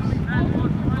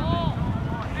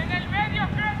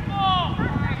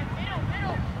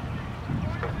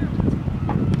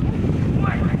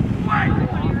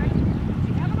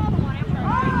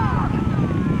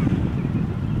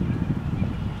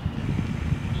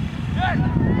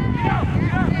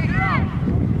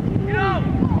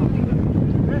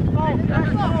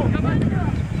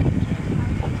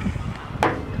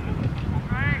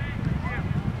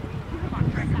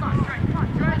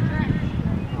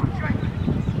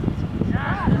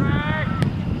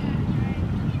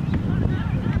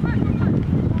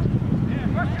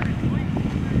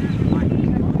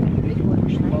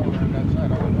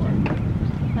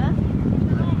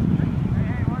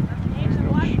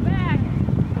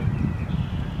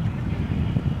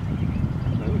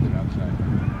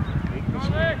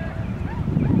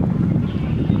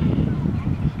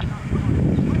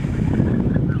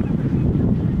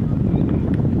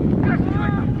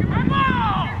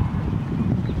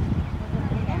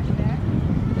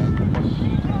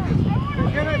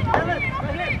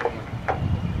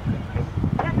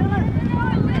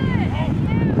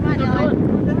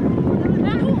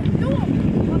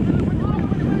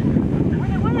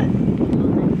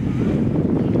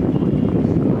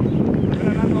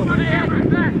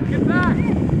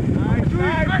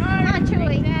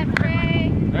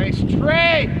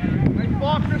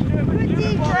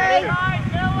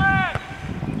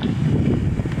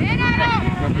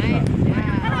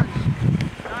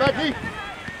 Becky.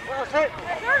 Well, sit.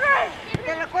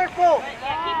 Get el cuerpo.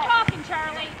 Keep talking,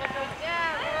 Charlie.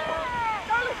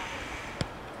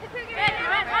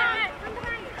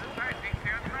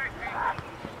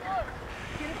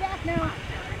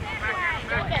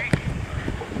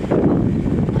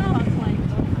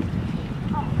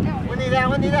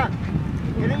 Juanita.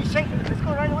 Get in your seat. Let's go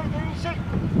right away. Get in your seat.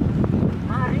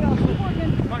 Arriba.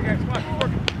 Come on, guys. Come on. Keep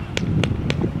working.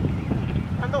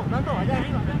 Nando, allá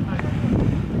arriba.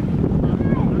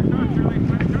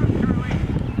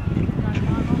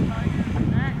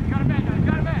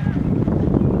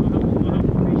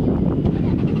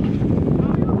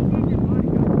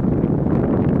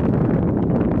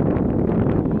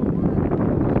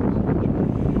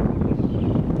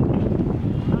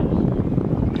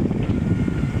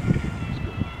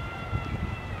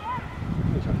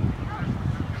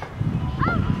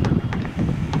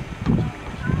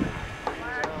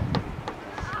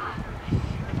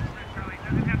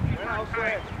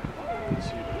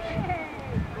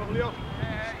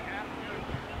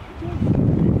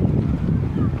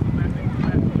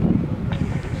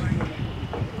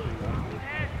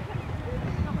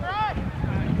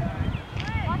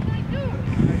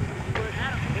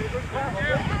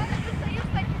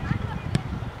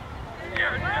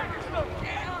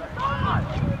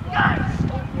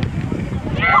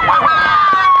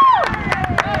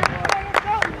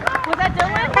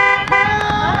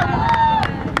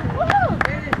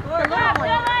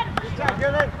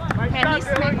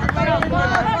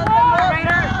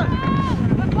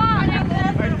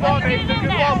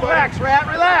 Relax, Rat,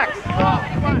 relax.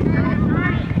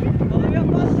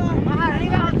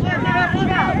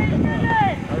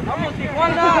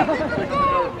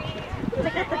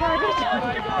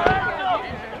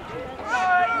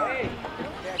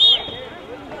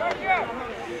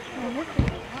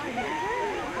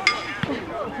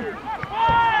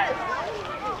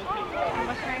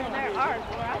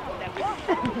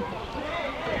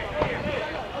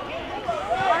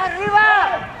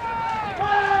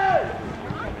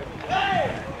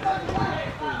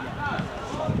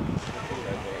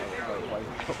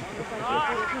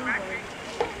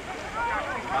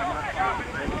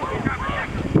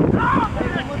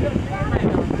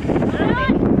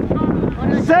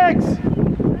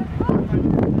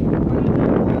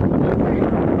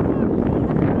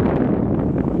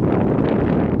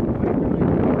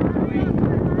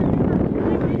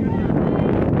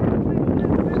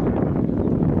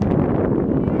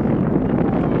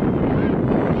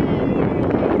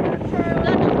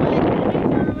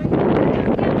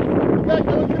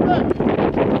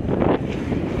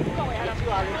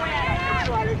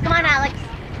 Come on, Alex.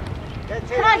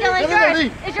 Come on, Dylan. It's yours.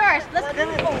 It's yours. Let's go.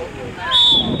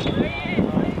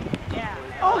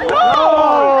 Oh, no!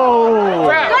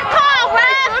 Good call,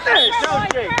 Ref. Toes,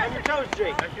 Jake. On your toes,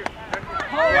 Jake. Good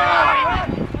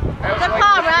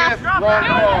call, Ref. Wrong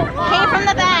call. Came from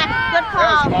the back. Good That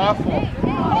call. was awful.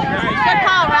 Good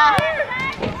call, Ref.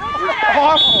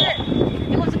 Awful.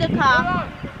 It was a good call.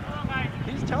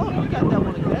 He's telling him he got that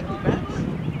one exactly back.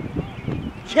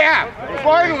 Yeah,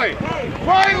 finally.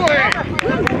 Finally.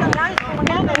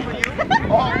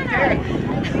 Oh, dead.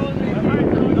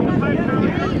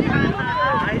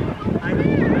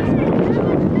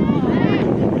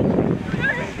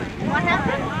 What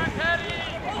happened?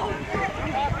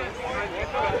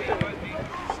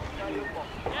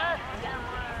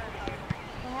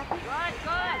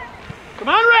 Come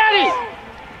on, Ratty!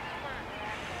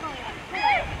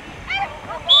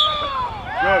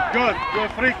 Good.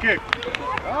 Good free kick.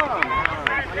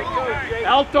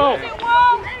 Alto!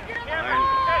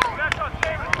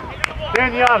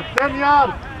 10 yards. 10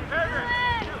 yards.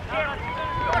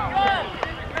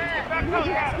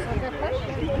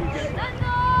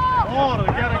 More. We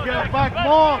gotta get it back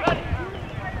more.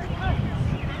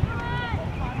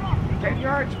 10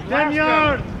 yards. 10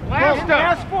 yards. Blast him.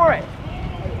 Ask for it.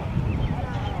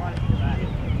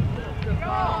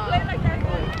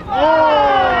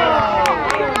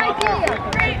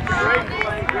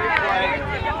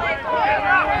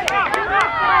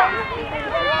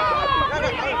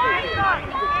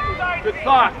 Good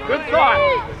thought. Good thought.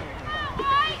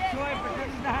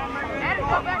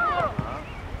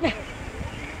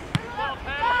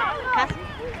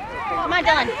 Come on,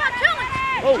 Dylan.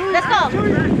 Let's go.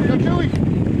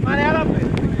 Come on, Adam.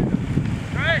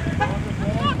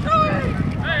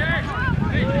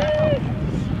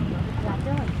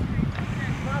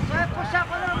 Push up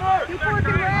a little more. Keep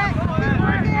working, Rat. Come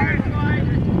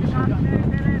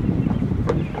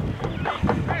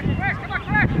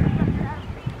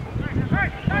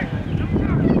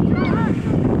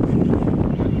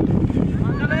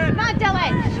on,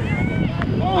 Dylan.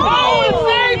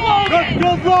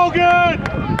 Good, Logan.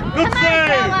 Good Come on, save.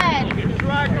 Dylan.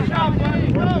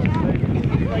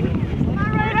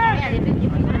 Yeah, if you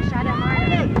would have shot it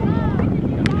harder.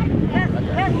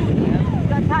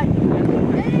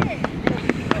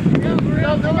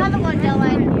 Another one,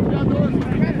 Dylan.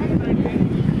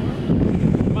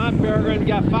 Come on, Peregrine. You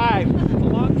got 5. It's a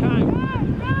long time.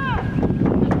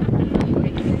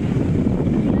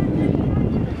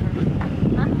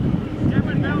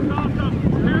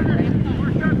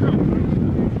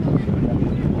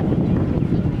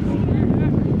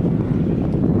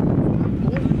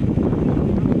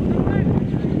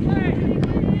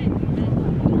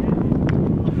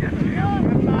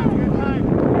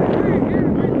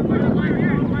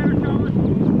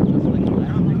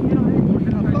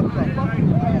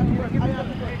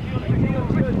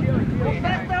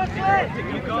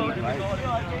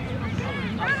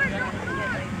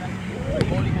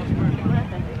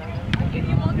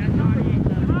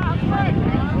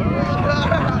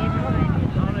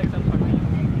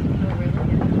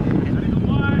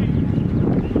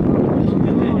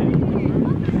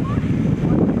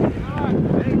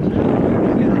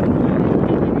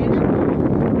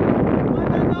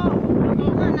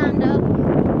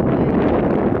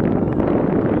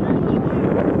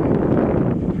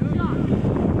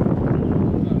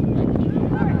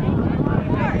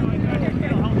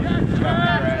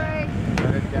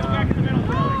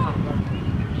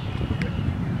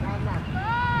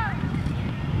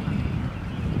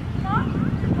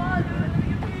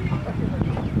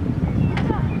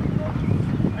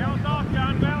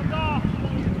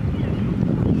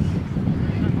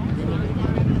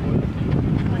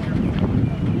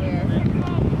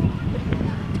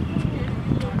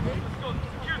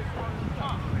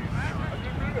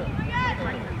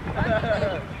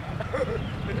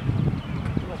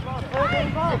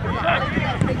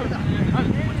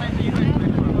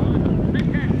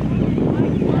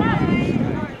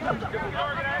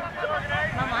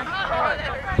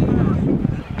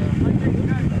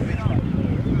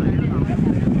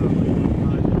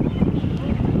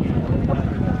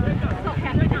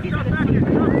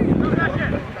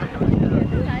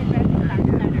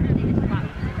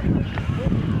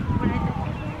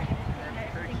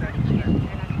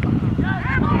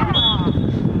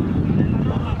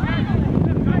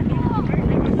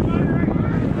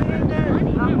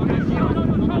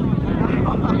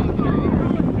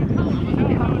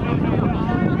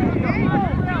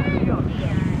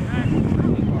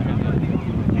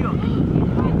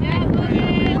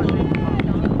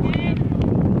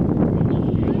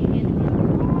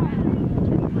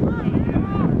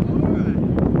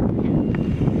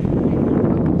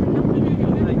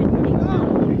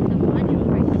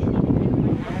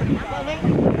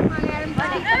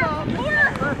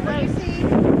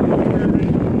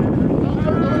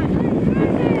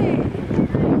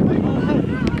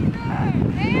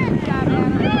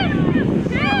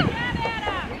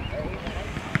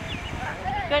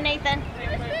 Go, Nathan.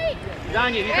 He's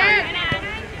on you, he's on you.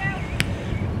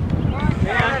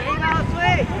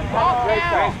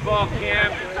 Nice ball,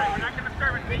 Cam. We're not going to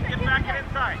serve it. Get back and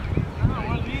inside.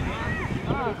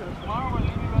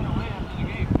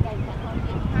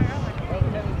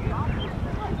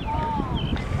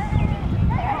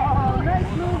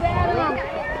 Nice move, Adam.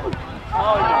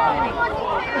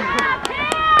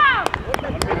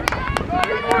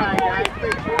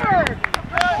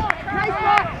 Nice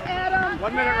box, Adam.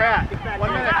 1 minute rat.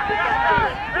 1 minute.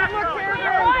 Good look, Cameron.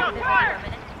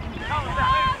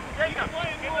 Jacob,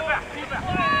 get the back. Get the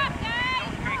back.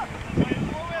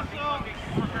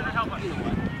 Help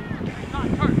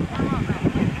us.